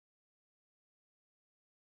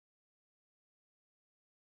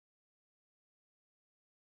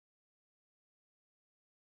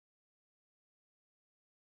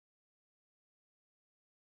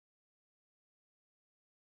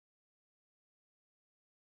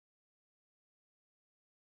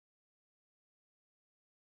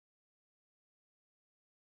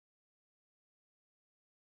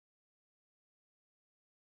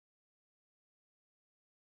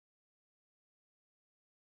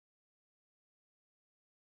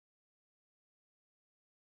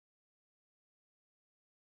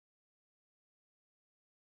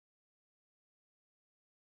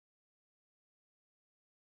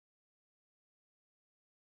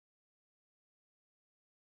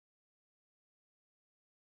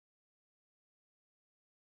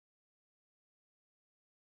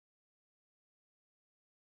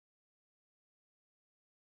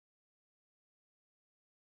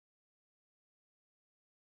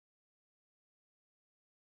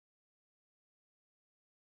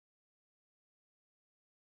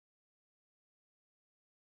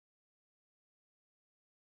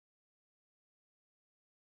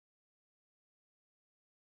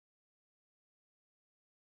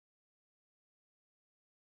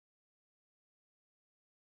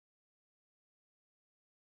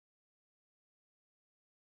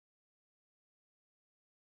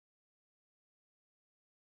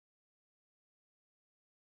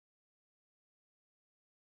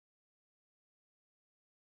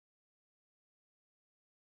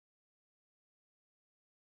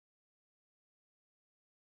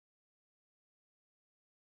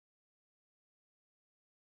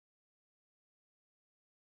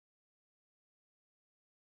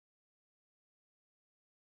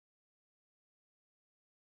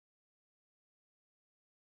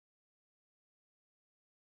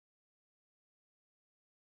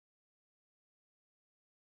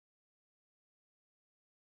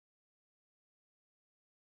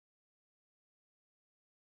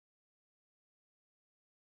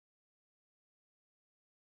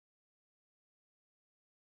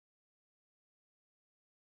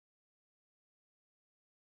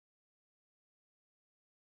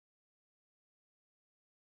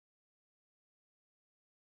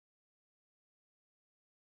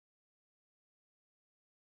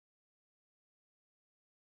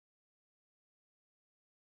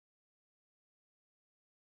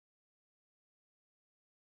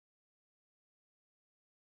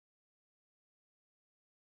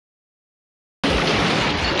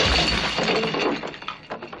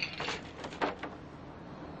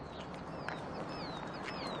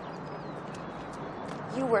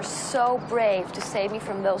You were so brave to save me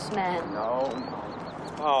from those men.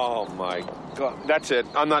 Oh, my God. That's it.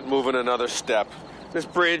 I'm not moving another step. This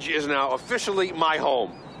bridge is now officially my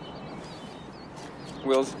home.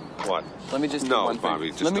 Wills. What? Let me just do No, one thing. Bobby,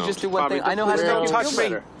 just Let me don't. just do one Bobby, thing. I know how to don't make you touch feel me.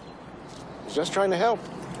 better. He's just trying to help.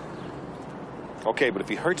 Okay, but if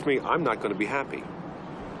he hurts me, I'm not going to be happy.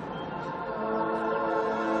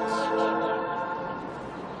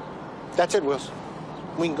 That's it, Wills.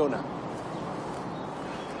 We can go now.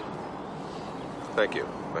 Thank you.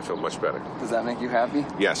 I feel much better. Does that make you happy?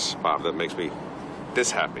 Yes, Bob, that makes me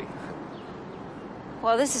this happy.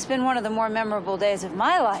 Well, this has been one of the more memorable days of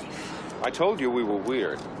my life. I told you we were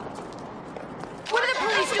weird. What are the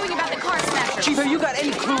police doing about the car smasher? Chief, have you got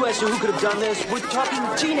any clue as to who could have done this? We're talking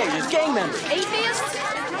teenagers, gang members. Atheists?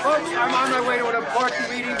 Folks, I'm on my way to an important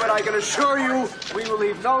meeting, but I can assure you we will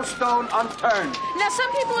leave no stone unturned. Now,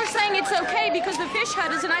 some people are saying it's okay because the fish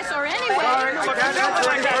hut is an eyesore anyway. Sorry, I can't answer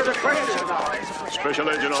any further questions. Special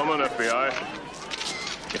Agent Ullman, FBI.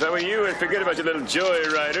 If I were you, I'd forget about your little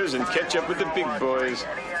joyriders and catch up with the big boys.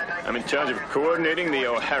 I'm in charge of coordinating the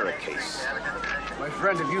O'Hara case. My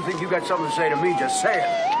friend, if you think you got something to say to me, just say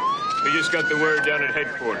it. We just got the word down at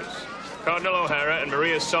headquarters. Cardinal O'Hara and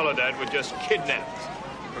Maria Soledad were just kidnapped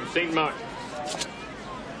from St. Martin.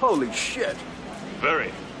 Holy shit.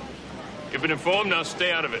 Very. You've been informed, now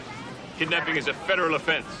stay out of it. Kidnapping is a federal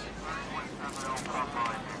offense.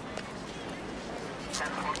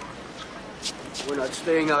 We're not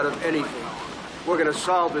staying out of anything. We're gonna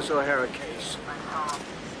solve this O'Hara case.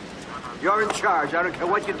 You're in charge. I don't care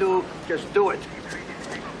what you do, just do it.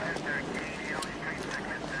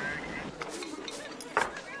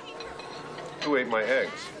 Who ate my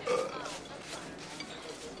eggs?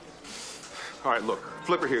 All right, look.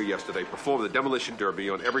 Flipper here yesterday performed the demolition derby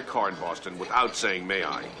on every car in Boston without saying, may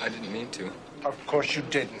I? I didn't mean to. Of course you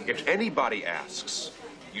didn't. If anybody asks,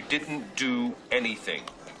 you didn't do anything.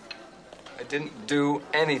 I didn't do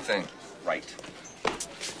anything. Right.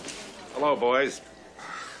 Hello, boys.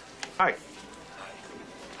 Hi.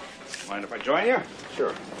 Mind if I join you?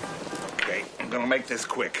 Sure. Okay, I'm gonna make this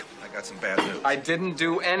quick. I got some bad news. I didn't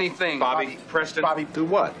do anything. Bobby, Preston. Bobby, Do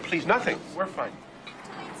what? please, nothing. We're fine.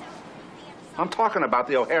 I'm talking about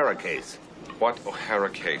the O'Hara case. What O'Hara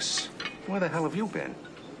case? Where the hell have you been?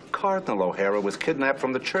 Cardinal O'Hara was kidnapped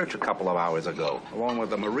from the church a couple of hours ago, along with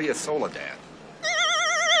the Maria Soledad.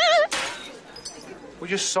 We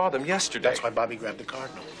just saw them yesterday. That's why Bobby grabbed the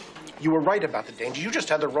Cardinal. You were right about the danger. You just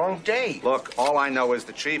had the wrong day. Look, all I know is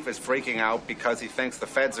the chief is freaking out because he thinks the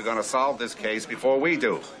feds are gonna solve this case before we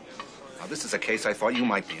do. Now, this is a case I thought you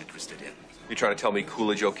might be interested in. You trying to tell me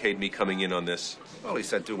Coolidge okayed me coming in on this? Well, he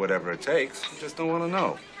said do whatever it takes. I just don't want to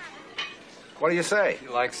know. What do you say? He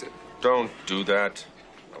likes it. Don't do that.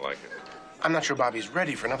 I like it. I'm not sure Bobby's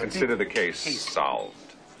ready for another Consider the case solved.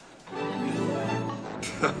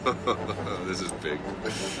 This is big.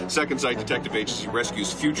 Second Sight Detective Agency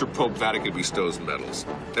rescues future Pope Vatican bestows medals.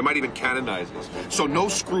 They might even canonize us. So no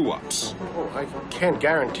screw-ups. Oh, I can't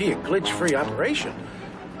guarantee a glitch-free operation.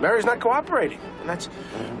 Mary's not cooperating, and that's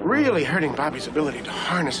really hurting Bobby's ability to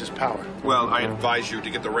harness his power. Well, I advise you to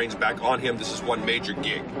get the reins back on him. This is one major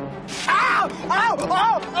gig. Ow! Ow!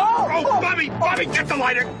 Oh! Oh! Oh, Bobby! Bobby, get the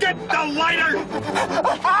lighter! Get the lighter!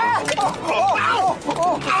 Ow!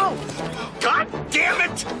 Oh! Ow! God damn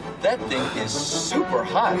it! That thing is super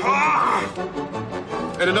hot.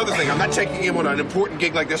 And another thing, I'm not taking him on an important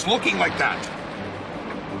gig like this looking like that.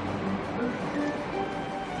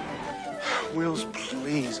 Wills,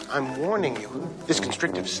 please, I'm warning you. This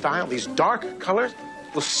constrictive style, these dark colors,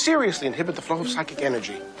 will seriously inhibit the flow of psychic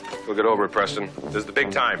energy. We'll get over it, Preston. This is the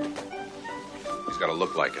big time. He's got to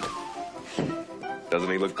look like it. Doesn't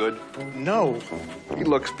he look good? No. He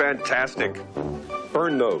looks fantastic.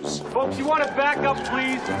 Burn those. Folks, you want to back up,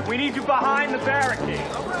 please? We need you behind the barricade.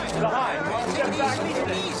 Behind. Step back.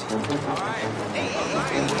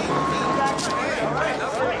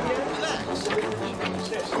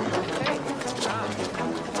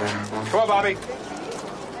 Come on, Bobby.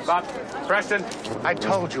 Bob, Preston. I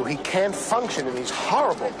told you, he can't function in these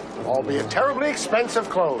horrible, albeit terribly expensive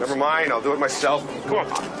clothes. Never mind, I'll do it myself. Come on,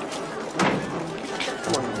 Bob.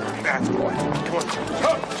 That's boy. Come on.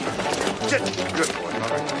 Oh. Good boy. All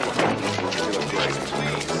right. You look nice.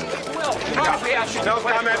 Will, probably I should... No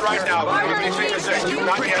comment right now. Anything to say?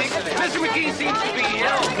 Not yet. Mr. McGee seems to be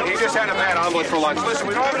ill. He just had a bad omelet for lunch. Listen,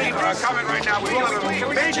 we don't have any comment right now. We will have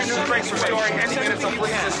a major new drink restoring any minute, so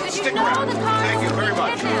please just stick around. Thank you very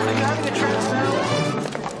much.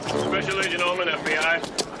 Special Agent Ullman,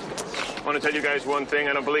 FBI. I want to tell you guys one thing.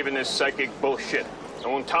 I don't believe in this psychic bullshit. I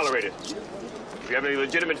won't tolerate it. If you have any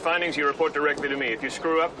legitimate findings, you report directly to me. If you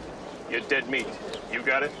screw up, you're dead meat. You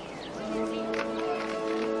got it?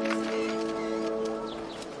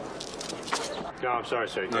 No, I'm sorry,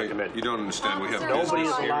 sir. You can't come in. You don't understand. We have Nobody's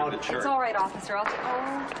business here allowed in the to. church. It's all right, officer.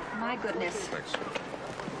 Oh, my goodness. Thanks.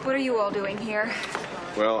 What are you all doing here?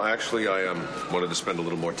 Well, actually, I wanted to spend a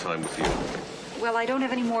little more time with you. Well, I don't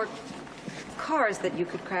have any more cars that you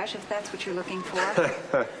could crash if that's what you're looking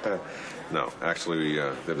for. No, actually,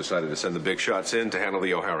 they've decided to send the big shots in to handle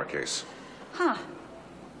the O'Hara case. Huh.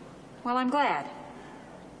 Well, I'm glad.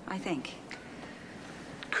 I think.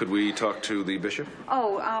 Could we talk to the bishop?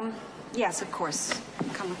 Oh, yes, of course.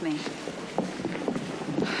 Come with me.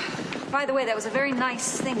 By the way, that was a very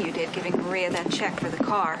nice thing you did, giving Maria that check for the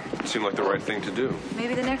car. Seemed like the right thing to do.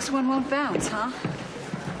 Maybe the next one won't bounce, huh?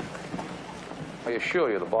 I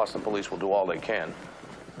assure you the Boston police will do all they can.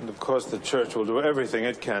 And of course the church will do everything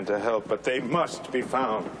it can to help, but they must be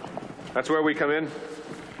found. That's where we come in?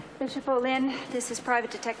 Bishop O'Lynn, this is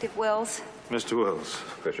Private Detective Wills. Mr. Wills.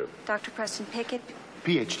 Bishop. Dr. Preston Pickett.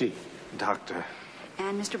 PhD. Doctor.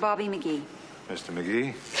 And Mr. Bobby McGee. Mr.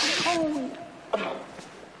 McGee. Oh.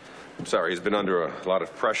 I'm sorry, he's been under a lot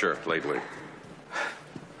of pressure lately.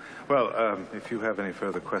 Well, if you have any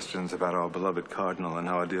further questions about our beloved Cardinal and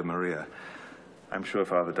our dear Maria, I'm sure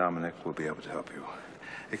Father Dominic will be able to help you.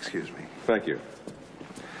 Excuse me. Thank you.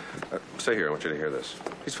 Stay here. I want you to hear this.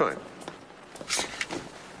 He's fine.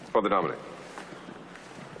 Father Dominic.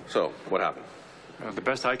 So, what happened? The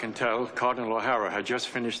best I can tell, Cardinal O'Hara had just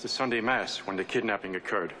finished the Sunday Mass when the kidnapping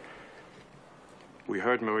occurred. We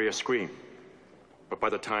heard Maria scream, but by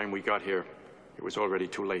the time we got here, it was already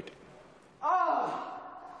too late. Bobby!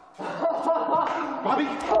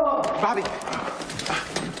 Bobby!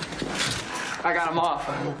 I got him off.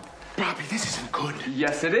 Bobby, this isn't good.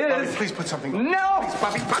 Yes, it is. Bobby, please put something on. No! Please,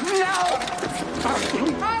 Bobby, Bobby. No! Bobby.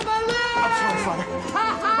 I'm sorry, Father.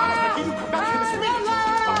 Father, can you come back here this minute?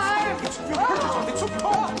 Your purchase, it's so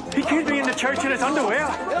cold. He can't be in the church in his underwear.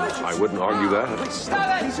 I wouldn't argue that. Please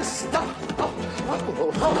stop. Please just stop.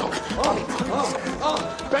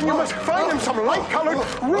 Then you must find him some light-colored,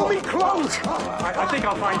 roomy clothes. I think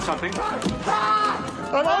I'll find something.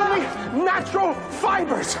 And only natural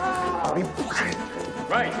fibers. Bobby.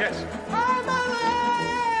 Right, yes.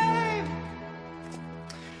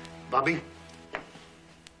 Bobby?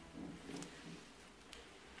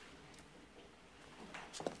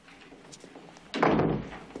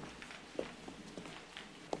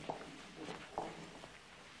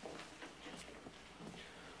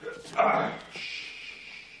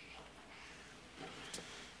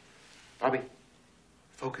 Bobby,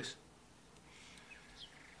 focus.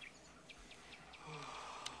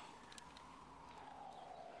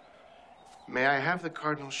 May I have the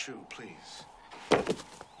cardinal shoe, please?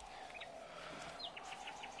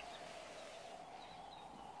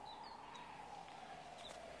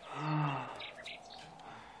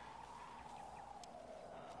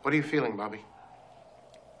 What are you feeling, Bobby?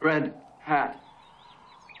 Red hat.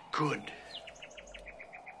 Good.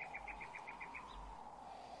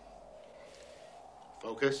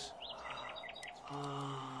 Focus.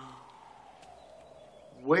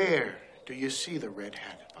 Where do you see the red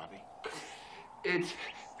hat, Bobby? It's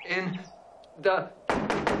in the...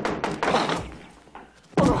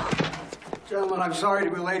 Gentlemen, I'm sorry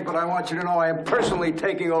to be late, but I want you to know I am personally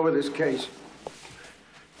taking over this case.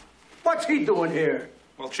 What's he doing here?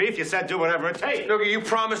 Well, Chief, you said do whatever it takes. Look, you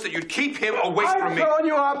promised that you'd keep him away from I'm me. throwing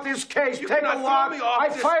you off this case. You Take a cannot walk. throw me off I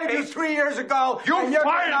this fired you case. 3 years ago. You and you're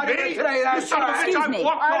fired not me? here today. That's You son of a bitch, Excuse I me.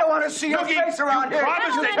 walked I don't off. want to see your Noogie, face around you here.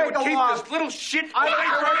 promised You that you take would a keep walk. this little shit I away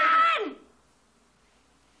don't from me.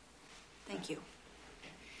 Thank you.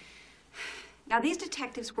 Now, these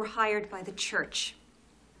detectives were hired by the church.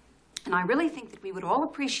 And I really think that we would all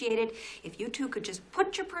appreciate it if you two could just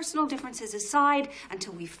put your personal differences aside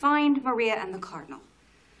until we find Maria and the Cardinal.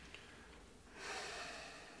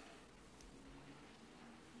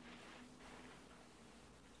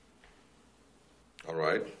 All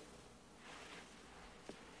right.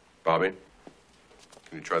 Bobby,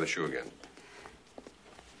 can you try the shoe again?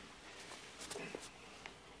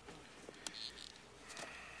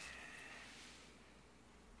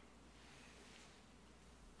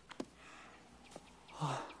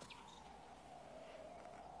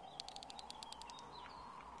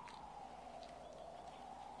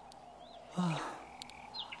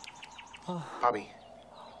 Bobby,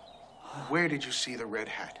 where did you see the red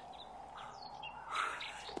hat?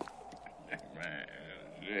 Man,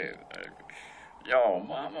 shit. Yo,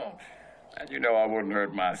 Mama, and you know I wouldn't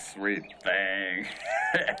hurt my sweet thing.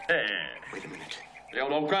 Wait a minute. Yo,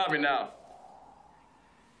 don't cry me now.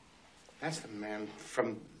 That's the man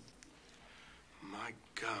from... My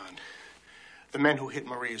God. The man who hit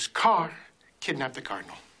Maria's car, kidnapped the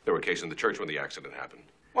Cardinal. They were casing the church when the accident happened.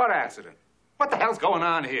 What accident? What the hell's going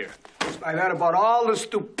on here? I've had about all the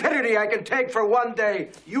stupidity I can take for one day.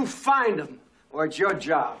 You find them, or it's your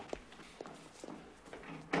job.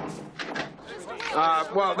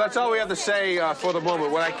 Well, that's all we have to say for the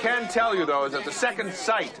moment. What I can tell you, though, is that the Second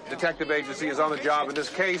Sight Detective Agency is on the job, and this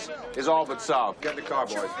case is all but solved. Get in the car,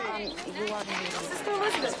 boys.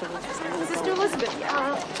 Sister Elizabeth. Sister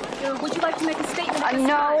Elizabeth, would you like to make a statement?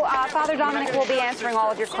 No, Father Dominic will be answering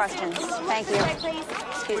all of your questions. Thank you.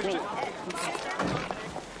 Excuse me.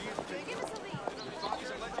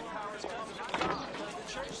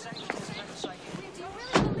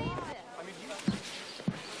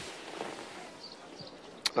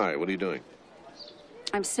 All right, what are you doing?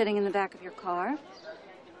 I'm sitting in the back of your car.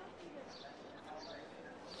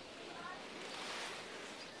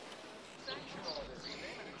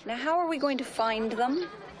 Now, how are we going to find them?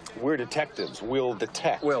 We're detectives. We'll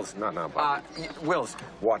detect. Wills, not now, Bob. Wills.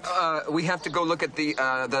 What? We have to go look at the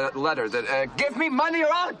letter that, give me money or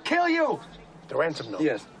I'll kill you! The ransom note.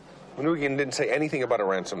 Yes. Manugian didn't say anything about a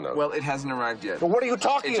ransom note. Well, it hasn't arrived yet. But what are you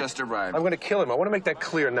talking? It just arrived. I'm going to kill him. I want to make that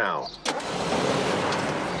clear now.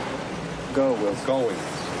 Go, Wills. Going.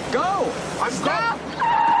 Go! Stop!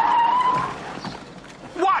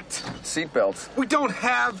 What? Seatbelts. We don't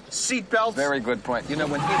have seatbelts. Very good point. You know,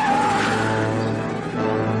 when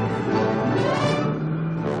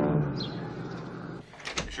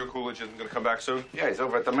You sure Coolidge isn't going to come back soon? Yeah, he's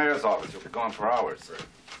over at the mayor's office. He'll be gone for hours.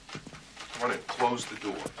 Come on in. Close the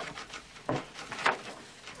door.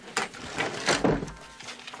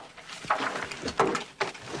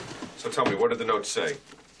 So tell me, what did the note say?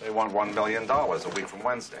 They want $1 million a week from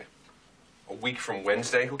Wednesday. A week from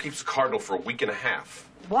Wednesday? Who keeps the Cardinal for a week and a half?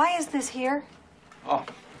 Why is this here? Oh,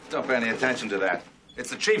 don't pay any attention to that. It's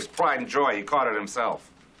the chief's pride and joy. He caught it himself.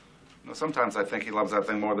 You know, sometimes I think he loves that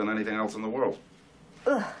thing more than anything else in the world.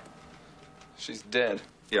 Ugh. she's dead.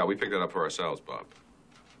 Yeah, we picked that up for ourselves, Bob.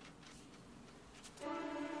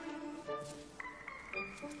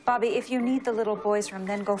 Bobby, if you need the little boys' room,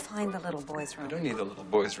 then go find the little boys' room. I don't need the little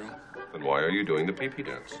boys' room. Then why are you doing the pee-pee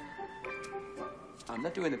dance? I'm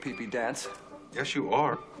not doing the pee-pee dance. Yes, you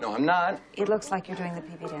are. No, I'm not. It looks like you're doing the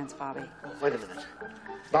pee-pee dance, Bobby. Wait a minute.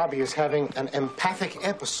 Bobby is having an empathic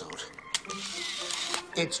episode.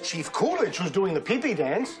 It's Chief Coolidge who's doing the pee-pee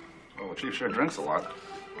dance. Well, the chief sure drinks a lot.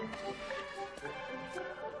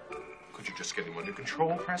 Could you just get him under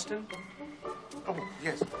control, Preston? Oh,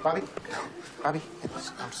 yes. Bobby? Bobby?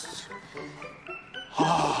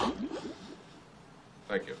 Oh.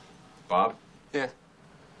 Thank you. Bob? Yeah.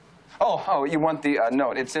 Oh, you want the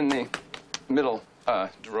note. It's in the middle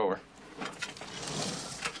drawer.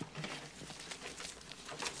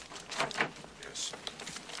 Yes.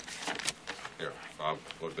 Here, Bob,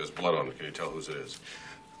 look, there's blood on it. Can you tell whose it is?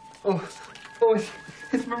 Oh,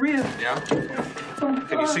 it's Maria. Yeah?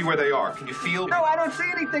 Can you see where they are? Can you feel? No, I don't see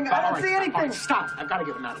anything. I don't see anything. All right, stop. I've got to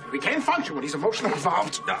get him out of here. We can't function when he's emotionally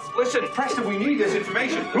involved. Now, listen, Preston, we need this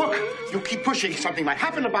information. Look, you keep pushing. Something might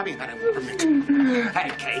happen to Bobby that I won't permit.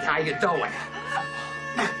 Hey, Kate, how you doing?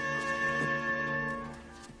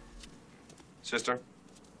 Sister?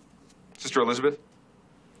 Sister Elizabeth?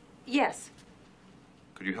 Yes.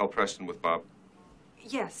 Could you help Preston with Bob?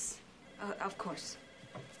 Yes. Of course.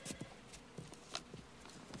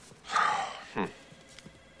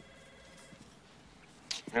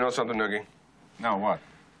 You know something, Noogie? No, what?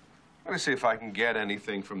 Let me see if I can get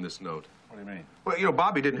anything from this note. What do you mean? Well, you know,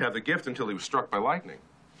 Bobby didn't have the gift until he was struck by lightning.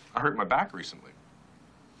 I hurt my back recently.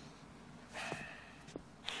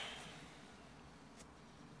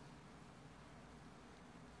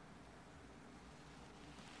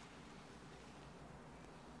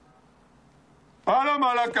 Pala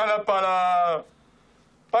mala kala pala.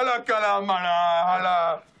 Pala kala mala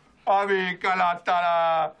hala. Avi kala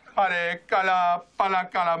tala. Hare kala pala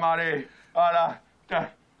kala mare. Hala.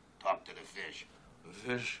 Talk to the fish. The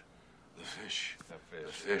fish? The fish.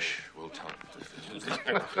 The fish will talk to the fish.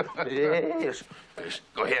 Yes. Fish.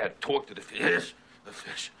 Go ahead, talk to the fish. Yes. The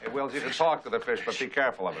fish. Hey, Wills, you can talk to the fish, but be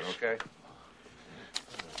careful of it, okay?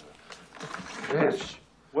 Fish.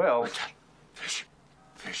 Wills. Fish.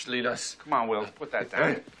 Fish, lead us. Come on, Wills, put that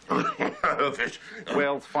down. Fish.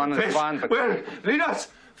 Wills, fun is fun, but... Will, lead us.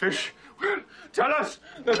 Fish. Will, tell us.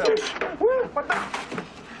 The fish. Will, what the...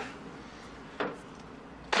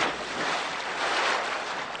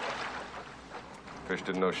 Fish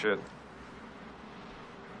didn't know shit.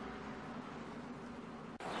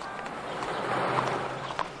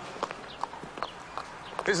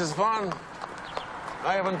 This is fun.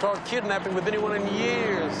 I haven't talked kidnapping with anyone in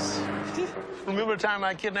years. Remember the time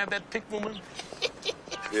I kidnapped that pick woman?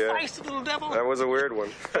 Yeah. Feisty little devil. That was a weird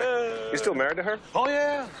one. You still married to her? Oh,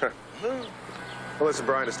 yeah. Well, listen,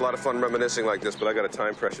 Brian, it's a lot of fun reminiscing like this, but I got a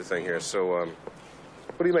time pressure thing here. So,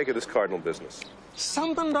 what do you make of this Cardinal business?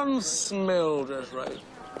 Something doesn't smell just right.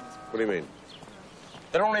 What do you mean?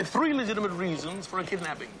 There are only 3 legitimate reasons for a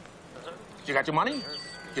kidnapping. You got your money,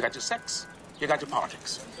 you got your sex, you got your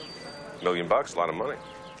politics. $1 million bucks, a lot of money.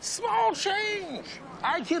 Small change.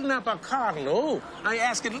 I kidnap a cardinal, I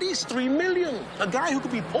ask at least $3 million. A guy who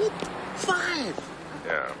could be Pope, 5.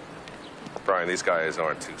 Yeah. Brian, these guys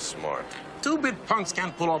aren't too smart. 2-bit punks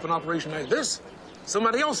can't pull off an operation like this.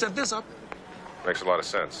 Somebody else set this up. Makes a lot of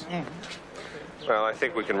sense. Well, I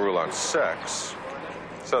think we can rule on sex.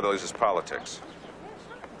 So there's just politics.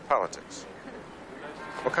 Politics.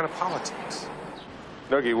 What kind of politics?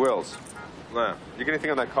 Noogie Wills. Nah. You get anything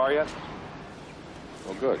on that car yet?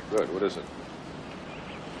 Oh, good, good. What is it?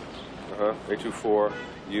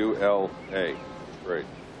 A24ULA. Great.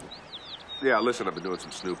 Yeah, listen, I've been doing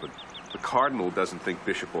some snooping. The Cardinal doesn't think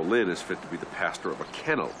Bishop Olin is fit to be the pastor of a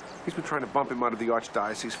kennel. He's been trying to bump him out of the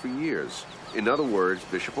Archdiocese for years. In other words,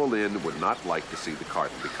 Bishop Olin would not like to see the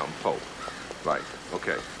Cardinal become Pope. Right.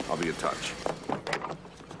 Okay. I'll be in touch.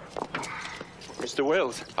 Mr.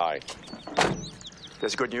 Wills. Hi.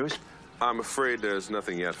 There's good news? I'm afraid there's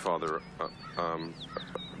nothing yet, Father.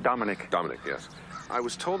 Dominic. Dominic, yes. I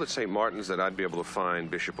was told at St. Martin's that I'd be able to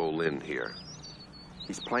find Bishop Olin here.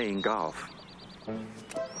 He's playing golf.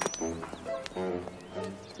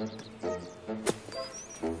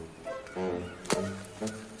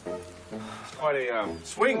 Quite a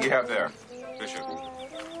swing you have there, Bishop.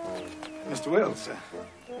 Mr. Wills,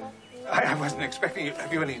 I wasn't expecting you.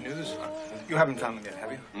 Have you any news? You haven't found them yet,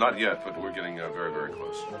 have you? Not yet, but we're getting very, very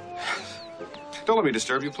close. Don't let me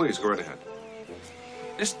disturb you. Please, go right ahead.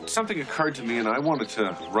 Just something occurred to me, and I wanted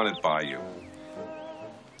to run it by you.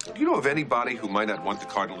 Do you know of anybody who might not want the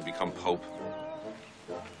Cardinal to become Pope?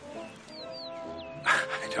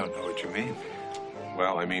 I don't know what you mean.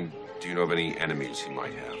 Well, I mean, do you know of any enemies he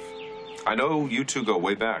might have? I know you two go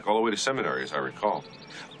way back, all the way to seminary, as I recall.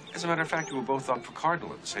 As a matter of fact, you were both up for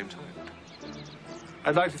Cardinal at the same time.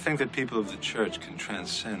 I'd like to think that people of the Church can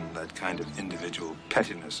transcend that kind of individual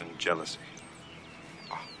pettiness and jealousy.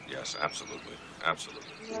 Oh, yes, absolutely. Absolutely.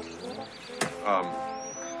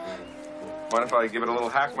 Mind if I give it a little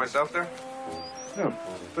hack myself there? No,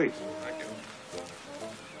 please. Thank you.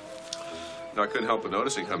 Now, I couldn't help but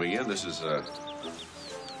noticing coming in, this is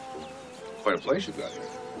quite a place you've got here.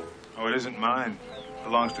 Oh, it isn't mine. It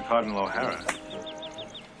belongs to Cardinal O'Hara.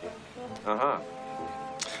 Uh-huh.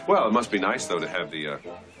 Well, it must be nice, though, to have the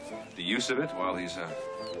use of it while he's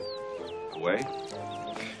away.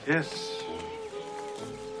 Yes.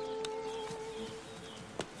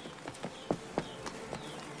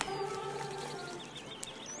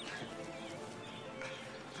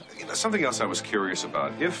 You know, something else I was curious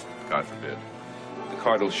about. If, God forbid, the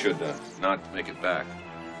Cardinal should not make it back,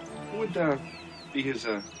 who would be his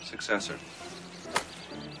successor?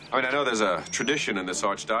 I mean, I know there's a tradition in this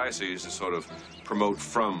archdiocese to sort of promote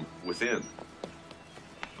from within.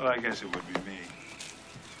 Well, I guess it would be me.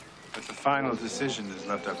 But the final decision is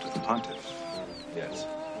left up to the pontiff. Yes.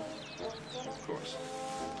 Of course.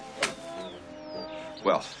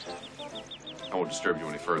 Well, I won't disturb you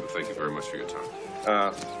any further. Thank you very much for your time.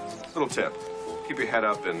 Little tip. Keep your head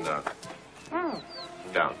up and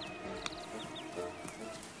down.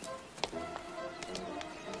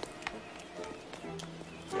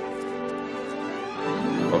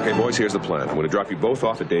 Okay, boys, here's the plan. I'm going to drop you both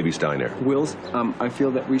off at Davy's Diner. Wills, I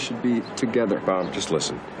feel that we should be together. Just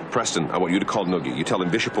listen. Preston, I want you to call Noogie. You tell him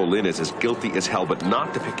Bishop Olin is as guilty as hell, but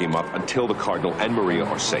not to pick him up until the Cardinal and Maria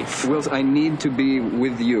are safe. Wills, I need to be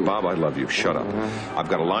with you. Bob, I love you. Shut up. I've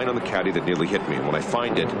got a line on the caddy that nearly hit me, and when I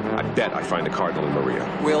find it, I bet I find the Cardinal and Maria.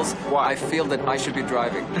 Wills, I feel that I should be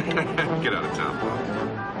driving. Get out of town, Bob.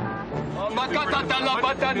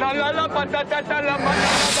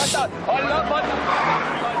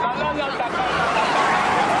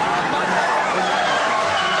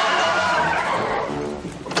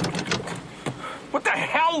 What the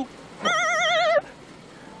hell?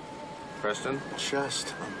 Preston?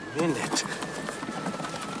 Just a minute.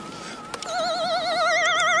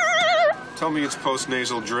 Tell me it's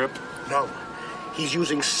post-nasal drip. No. He's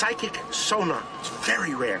using psychic sonar. It's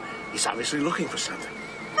very rare. He's obviously looking for something.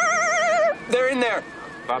 They're in there.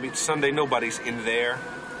 Bobby, it's Sunday. Nobody's in there.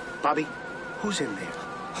 Bobby, who's in there?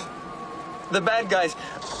 The bad guys.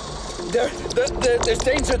 There's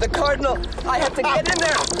danger. The Cardinal. I have to get in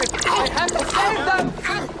there. I have to save them.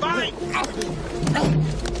 Bobby!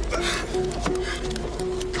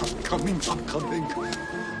 I'm coming.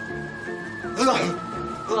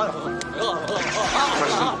 Have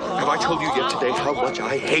I told you yet today how much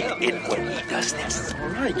I hate it when he does this? All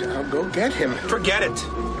right, I'll go get him. Forget it.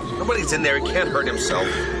 Nobody's in there. He can't hurt himself.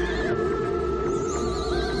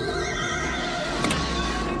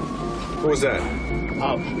 Who was that?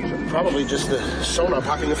 Probably just the sonar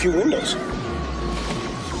popping a few windows.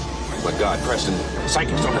 Oh my God, Preston.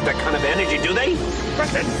 Psychics don't have that kind of energy, do they?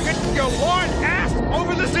 Preston, get your worn ass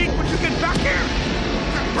over the seat when you get back here!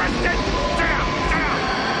 Preston, down!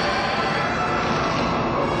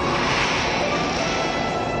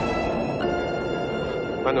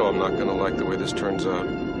 I know I'm not gonna like the way this turns out.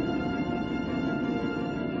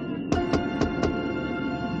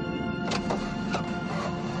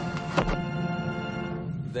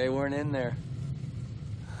 They weren't in there.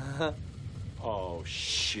 Oh,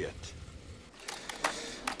 shit.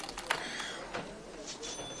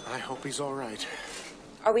 I hope he's all right.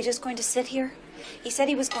 Are we just going to sit here? He said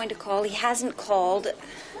he was going to call. He hasn't called.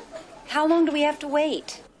 How long do we have to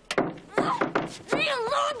wait? Leave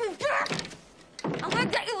alone, you jerk! I'm gonna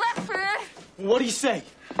get you left for it. What do you say?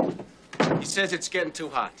 He says it's getting too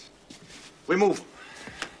hot. We move him.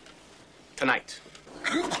 Tonight.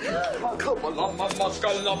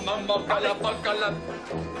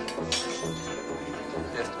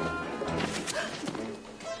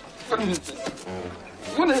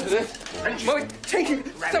 What is this? We're taking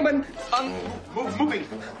someone on... Moving.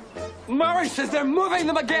 Murray says they're moving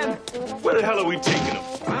them again. Where the hell are we taking them?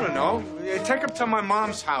 I don't know. Take him to my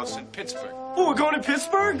mom's house in Pittsburgh. Oh, we're going to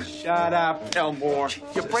Pittsburgh? Shut up, Elmore.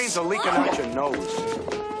 Your brains are leaking out your nose.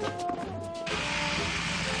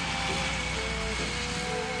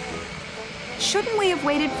 Shouldn't we have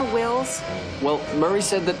waited for Wills? Well, Murray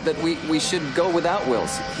said that we should go without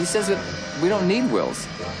Wills. He says that we don't need Wills.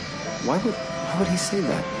 Why would he say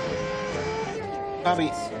that?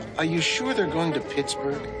 Bobby, are you sure they're going to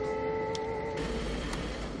Pittsburgh?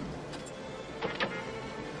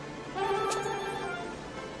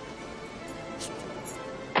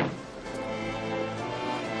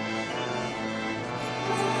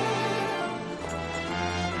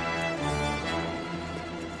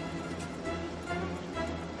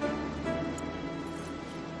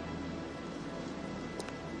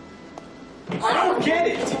 I don't get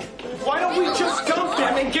it. Why don't we just dump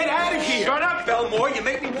them and get out of here? Shut up, Belmore. You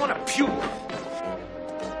make me want to puke.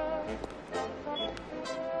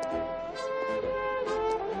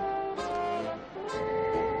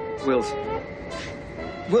 Wills.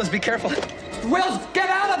 Wills, be careful. Wills, get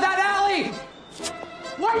out of that alley!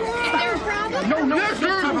 What? Is there a problem? No, yes,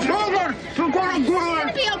 there's a problem. He's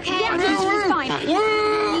gonna be okay. Yes, he's fine.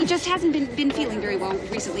 He just hasn't been feeling very well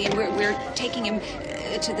recently, and we're taking him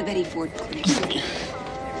to the Betty Ford clinic.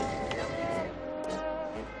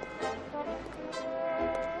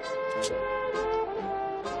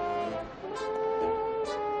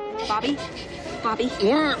 Bobby,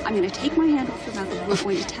 I'm going to take my hand off your mouth and we're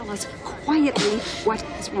going to tell us quietly what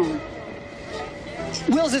is wrong.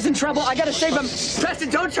 Wills is in trouble. I gotta save him. Preston,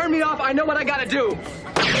 don't turn me off. I know what I gotta do.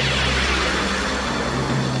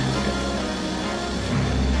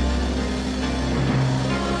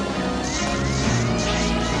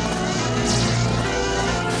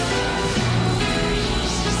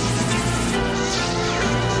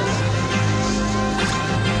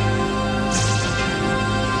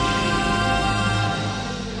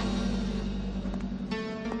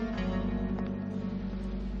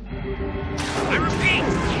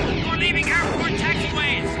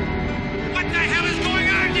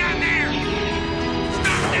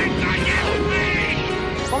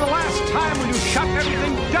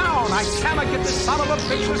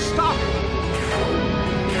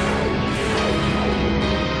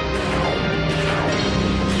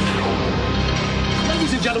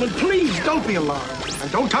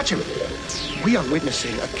 Don't touch him. We are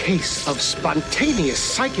witnessing a case of spontaneous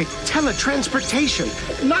psychic teletransportation.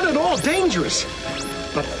 Not at all dangerous,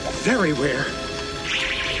 but very rare.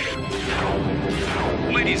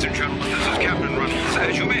 Ladies and gentlemen, this is Captain Reynolds.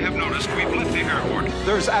 As you may have noticed, we've left the airport.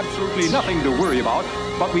 There's absolutely nothing to worry about,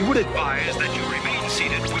 but we would advise that you remain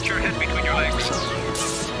seated, put your head between your legs,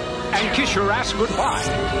 and kiss your ass goodbye.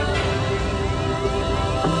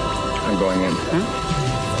 I'm going in.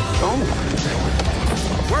 Oh.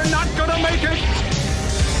 We're not gonna make it!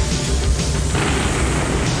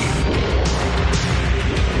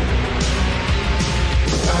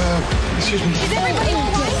 Excuse me. Is everybody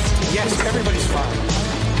all right? Yes, everybody's fine.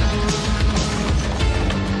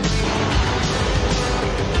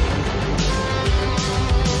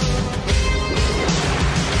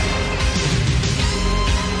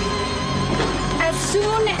 As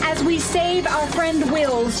soon as we save our friend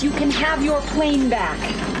Wills, you can have your plane back.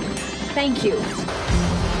 Thank you.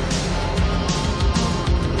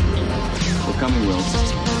 coming,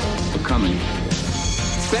 Wills. We're coming.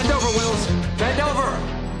 Bend over, Wills. Bend over.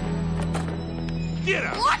 Get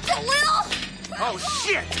up! Watch it, Will! Oh,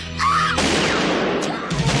 shit!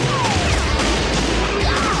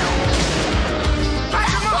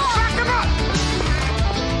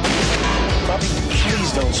 Bobby,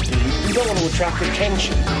 please don't speed. We don't want to attract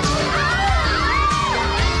attention.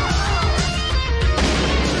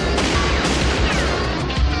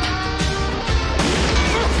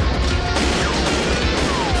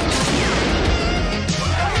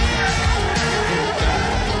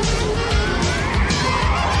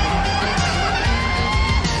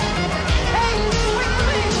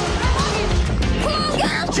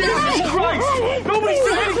 Jesus Christ! Nobody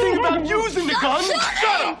said anything about using the gun!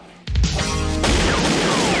 Shut up!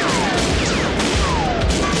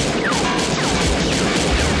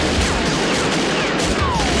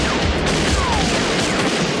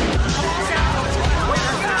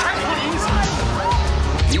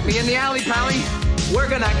 Meet me in the alley, Pally. We're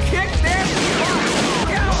gonna kick their butt.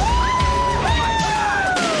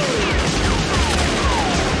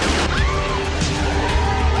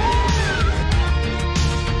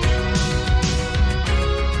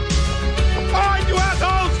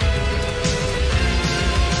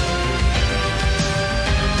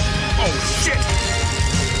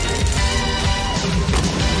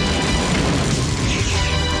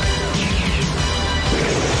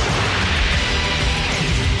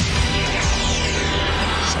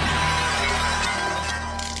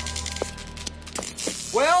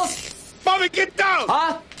 Wills? Bobby, get down!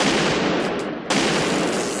 Huh?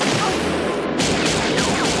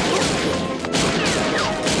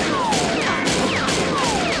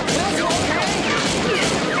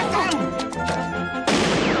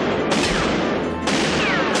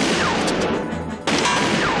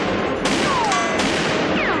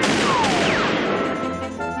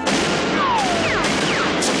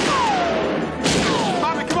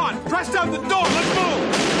 Bobby, come on! Press down the door! Let's move!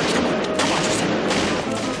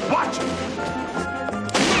 Watch it!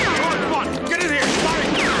 Come on, get in here! Bobby,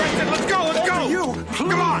 Preston, let's go, let's go! You,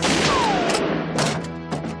 come on!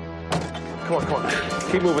 Come on, come on.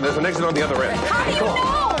 Keep moving. There's an exit on the other end. How do you know?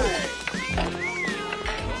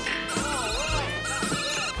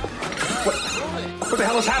 What the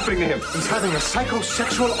hell is happening to him? He's having a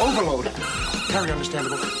psychosexual overload. Very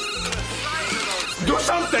understandable. Do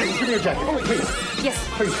something! Give me your jacket. Oh, please. Yes.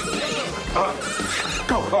 Please.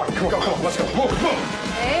 Go. All right, come on. Let's go. Move.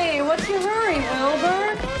 Hey, what's your hurry,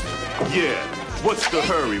 Wilbur? Yeah, what's the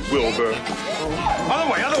hurry, Wilbur?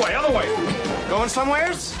 Other way. Going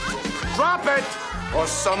somewheres? Drop it, or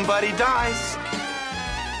somebody dies.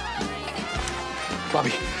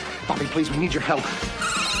 Bobby, please, we need your help.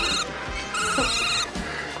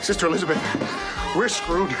 Sister Elizabeth, we're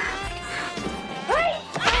screwed.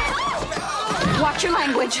 Watch your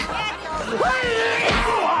language.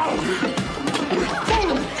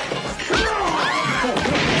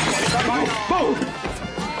 Boom!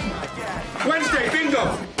 Wednesday,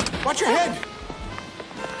 bingo! Watch your head.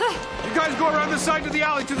 You guys go around the side of the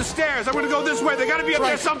alley to the stairs. I'm gonna go this way. They gotta be up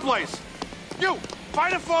there someplace. You,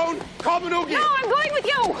 find a phone, call Manoogian. No, I'm going with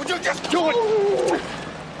you. Would you just do it?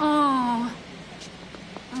 Oh.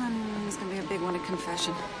 It's gonna be a big one at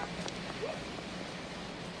confession.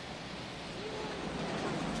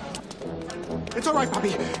 It's all right,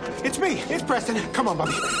 Bobby. It's me. It's Preston. Come on,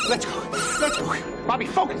 Bobby. Let's go. Bobby,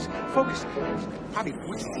 focus. Bobby,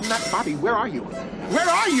 Bobby, where are you? Where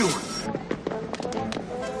are you?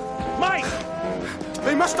 Mike!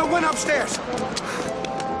 They must have went upstairs.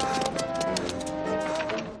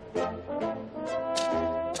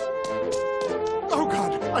 Oh,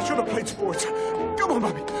 God. I should have played sports. Come on,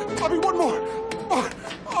 Bobby. Bobby, one more.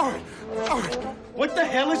 All right. What the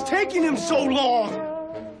hell is taking him so long?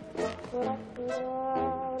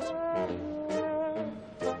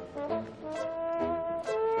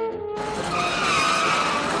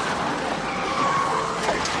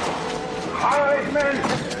 All right, men.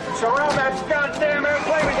 Surround that goddamn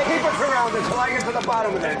airplane and keep us surrounded until I get to the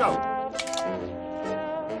bottom of it. Go.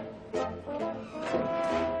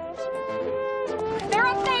 They're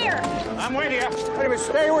up there. I'm with you. Wait a minute.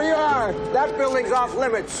 Stay where you are. That building's off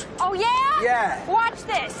limits. Oh, yeah? Yeah. Watch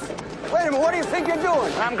this. Wait a minute. What do you think you're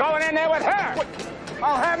doing? I'm going in there with her. What?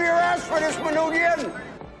 I'll have your ass for this, Manoogian.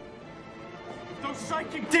 Those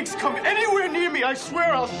psychic dicks come anywhere near me, I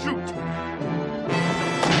swear I'll shoot.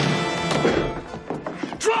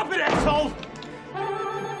 Drop it, asshole!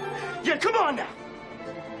 Yeah, come on now.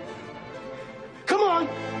 Come on.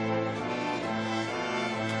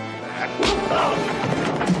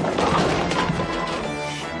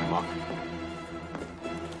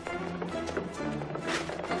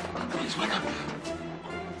 Please wake up.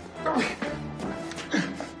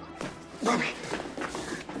 Bobby.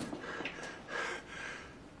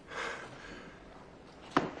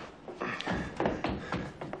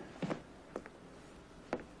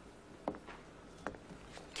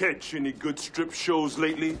 Catch any good strip shows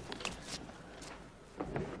lately?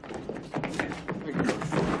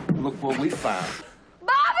 Look what we found.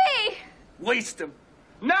 Bobby! Waste them.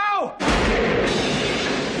 No!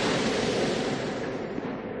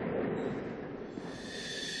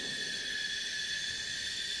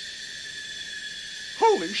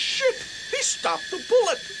 Holy shit! He stopped the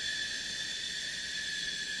bullet!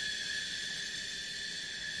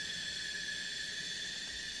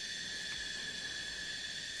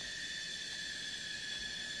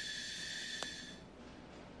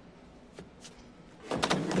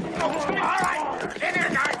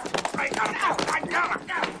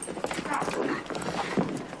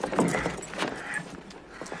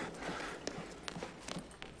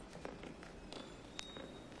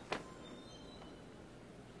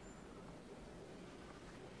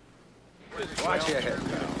 Watch your head.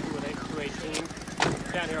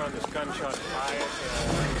 Down here on this gunshot riot.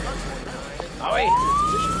 Howie!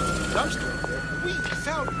 Dumpster. We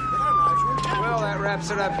found it. Our lives were in town. Well, that wraps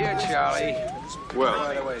it up here, Charlie. Well.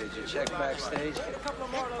 By the way, did you check backstage?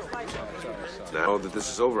 Now that this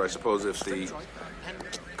is over, I suppose if the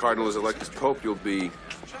Cardinal is elected Pope, you'll be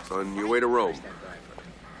on your way to Rome.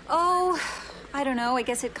 Oh, I don't know. I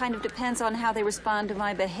guess it kind of depends on how they respond to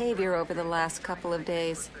my behavior over the last couple of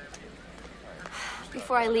days.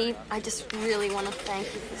 Before I leave, I just really want to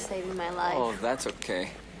thank you for saving my life. Oh, that's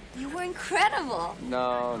okay. You were incredible.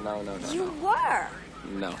 No. You were.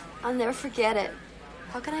 No. I'll never forget it.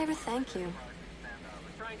 How can I ever thank you?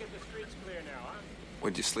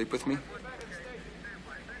 Would you sleep with me?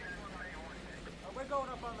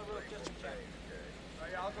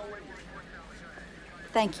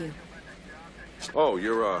 Thank you. Oh,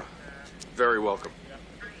 you're, very welcome.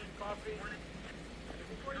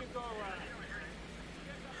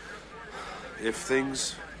 If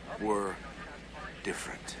things were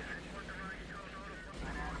different.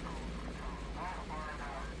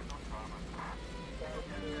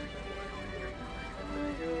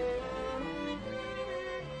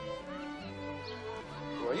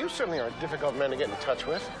 Well, you certainly are a difficult man to get in touch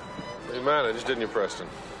with. Hey, man, I just didn't you, Preston.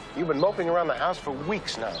 You've been moping around the house for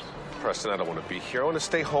weeks now. Preston, I don't want to be here. I want to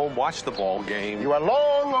stay home, watch the ball game. You are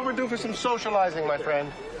long overdue for some socializing, my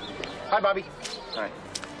friend. Hi, Bobby. Hi.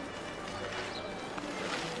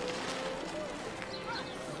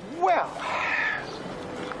 Well,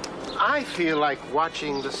 I feel like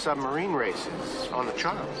watching the submarine races on the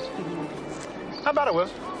Charles. How about it,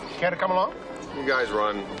 Wills? Care to come along? You guys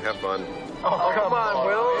run. Have fun. Oh, come on,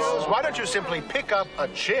 Wills. Why don't you simply pick up a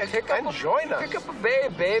chick and join us? Pick up a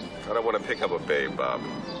babe. I don't want to pick up a babe, Bob.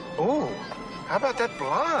 Ooh, how about that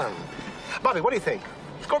blonde? Bobby, what do you think?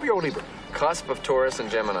 Scorpio or Libra? Cusp of Taurus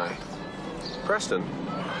and Gemini. Preston.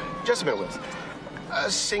 Just a minute,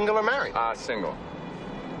 Wills. Single or married? Single.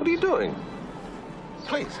 What are you doing?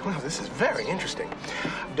 Please. Well, this is very interesting.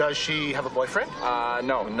 Does she have a boyfriend?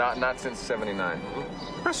 No, not since '79.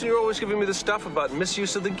 Preston, you're always giving me the stuff about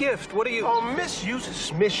misuse of the gift. What are you... Oh, misuse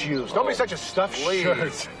is misuse. Don't be such a stuffed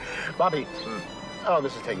shirt. Bobby, oh,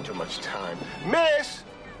 this is taking too much time. Miss,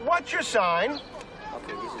 what's your sign?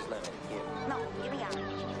 Okay, this is Leonard. Here. No, here we are.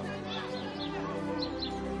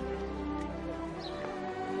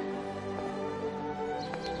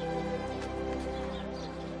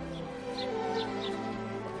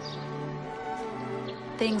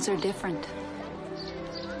 Things are different.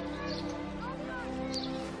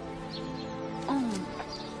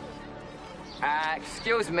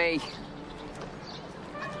 Excuse me.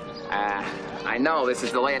 I know this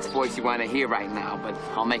is the last voice you want to hear right now, but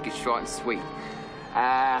I'll make it short and sweet.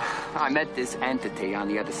 I met this entity on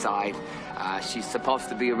the other side. She's supposed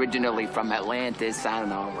to be originally from Atlantis. I don't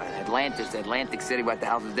know, Atlantis, Atlantic City, what the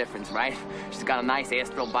hell's the difference, right? She's got a nice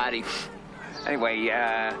astral body. Anyway,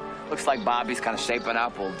 looks like Bobby's kind of shaping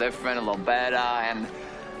up a little different, a little better, and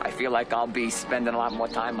I feel like I'll be spending a lot more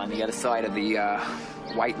time on the other side of the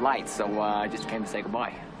white light, so I just came to say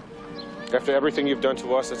goodbye. After everything you've done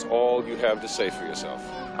to us, that's all you have to say for yourself.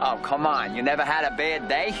 Oh, come on. You never had a bad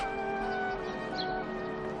day?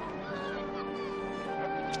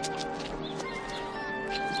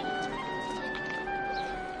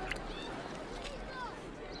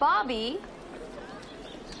 Bobby?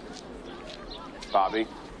 Bobby?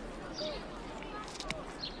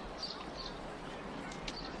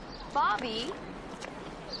 Bobby?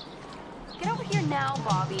 Get over here now,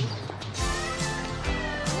 Bobby.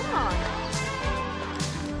 Come on.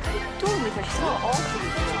 What are you doing with her? She's a little old for you.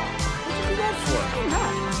 What'd you do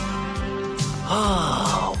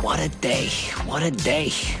Oh, what a day. What a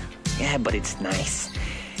day. Yeah, but it's nice.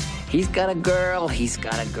 He's got a girl, he's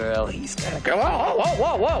got a girl, he's got a girl.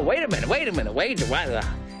 Whoa. Wait a minute.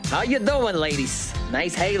 How you doing, ladies?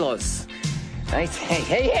 Nice halos. Nice.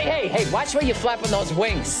 Hey, watch where you're flapping those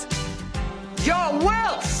wings. Yo,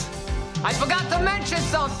 Wills! I forgot to mention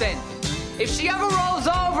something. If she ever rolls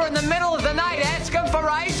over in the middle of the night asking for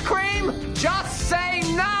ice cream, just say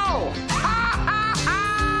no.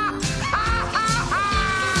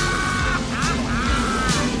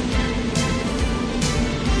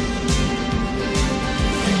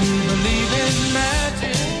 Believe in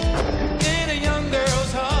magic in a young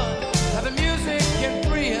girl's heart. How the music can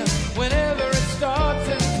free her whenever it starts.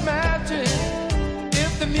 And it's magic.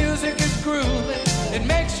 If the music is grooving, it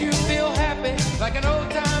makes you feel happy like an old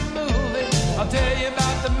time movie. I'll tell you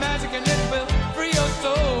about the magic and it will free your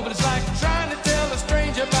soul. But it's like trying to tell a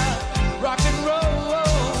stranger about rock and roll.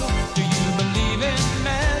 Do you believe in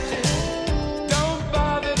magic? Don't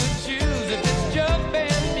bother to choose if it's just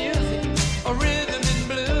band music or rhythm and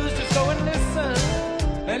blues. Just go and listen,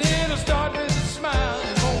 and it'll start with a smile.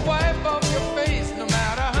 It won't wipe off your face no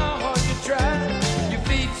matter how hard you try. Your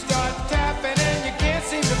feet start tapping and you can't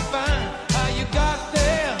seem to find how you got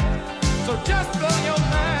there. So just blow your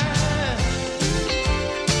mind.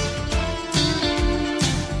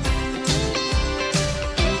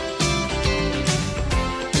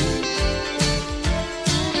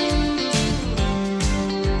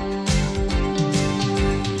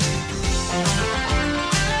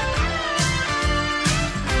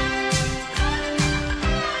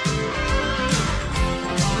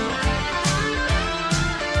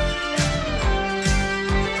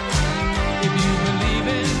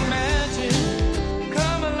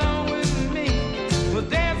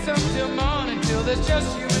 It's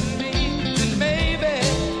just you and me, and baby,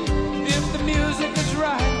 if the music is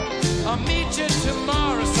right, I'll meet you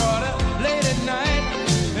tomorrow, sorta late at night,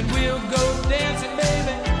 and we'll go dancing,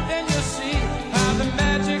 baby. Then you'll see how the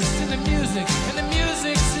magic's in the music, and the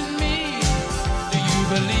music's in me. Do you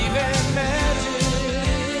believe in magic?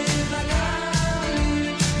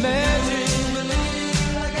 Magic.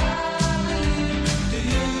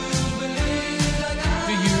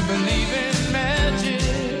 Do you believe in magic?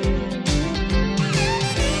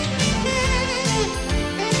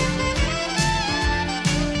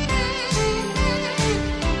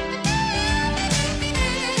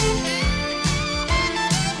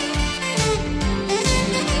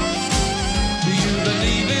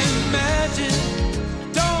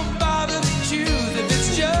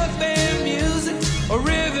 Or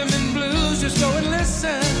rhythm and blues, just go and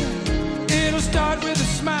listen. It'll start with a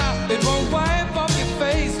smile. It won't wipe off your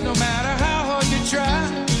face no matter how hard you try.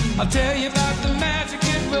 I'll tell you about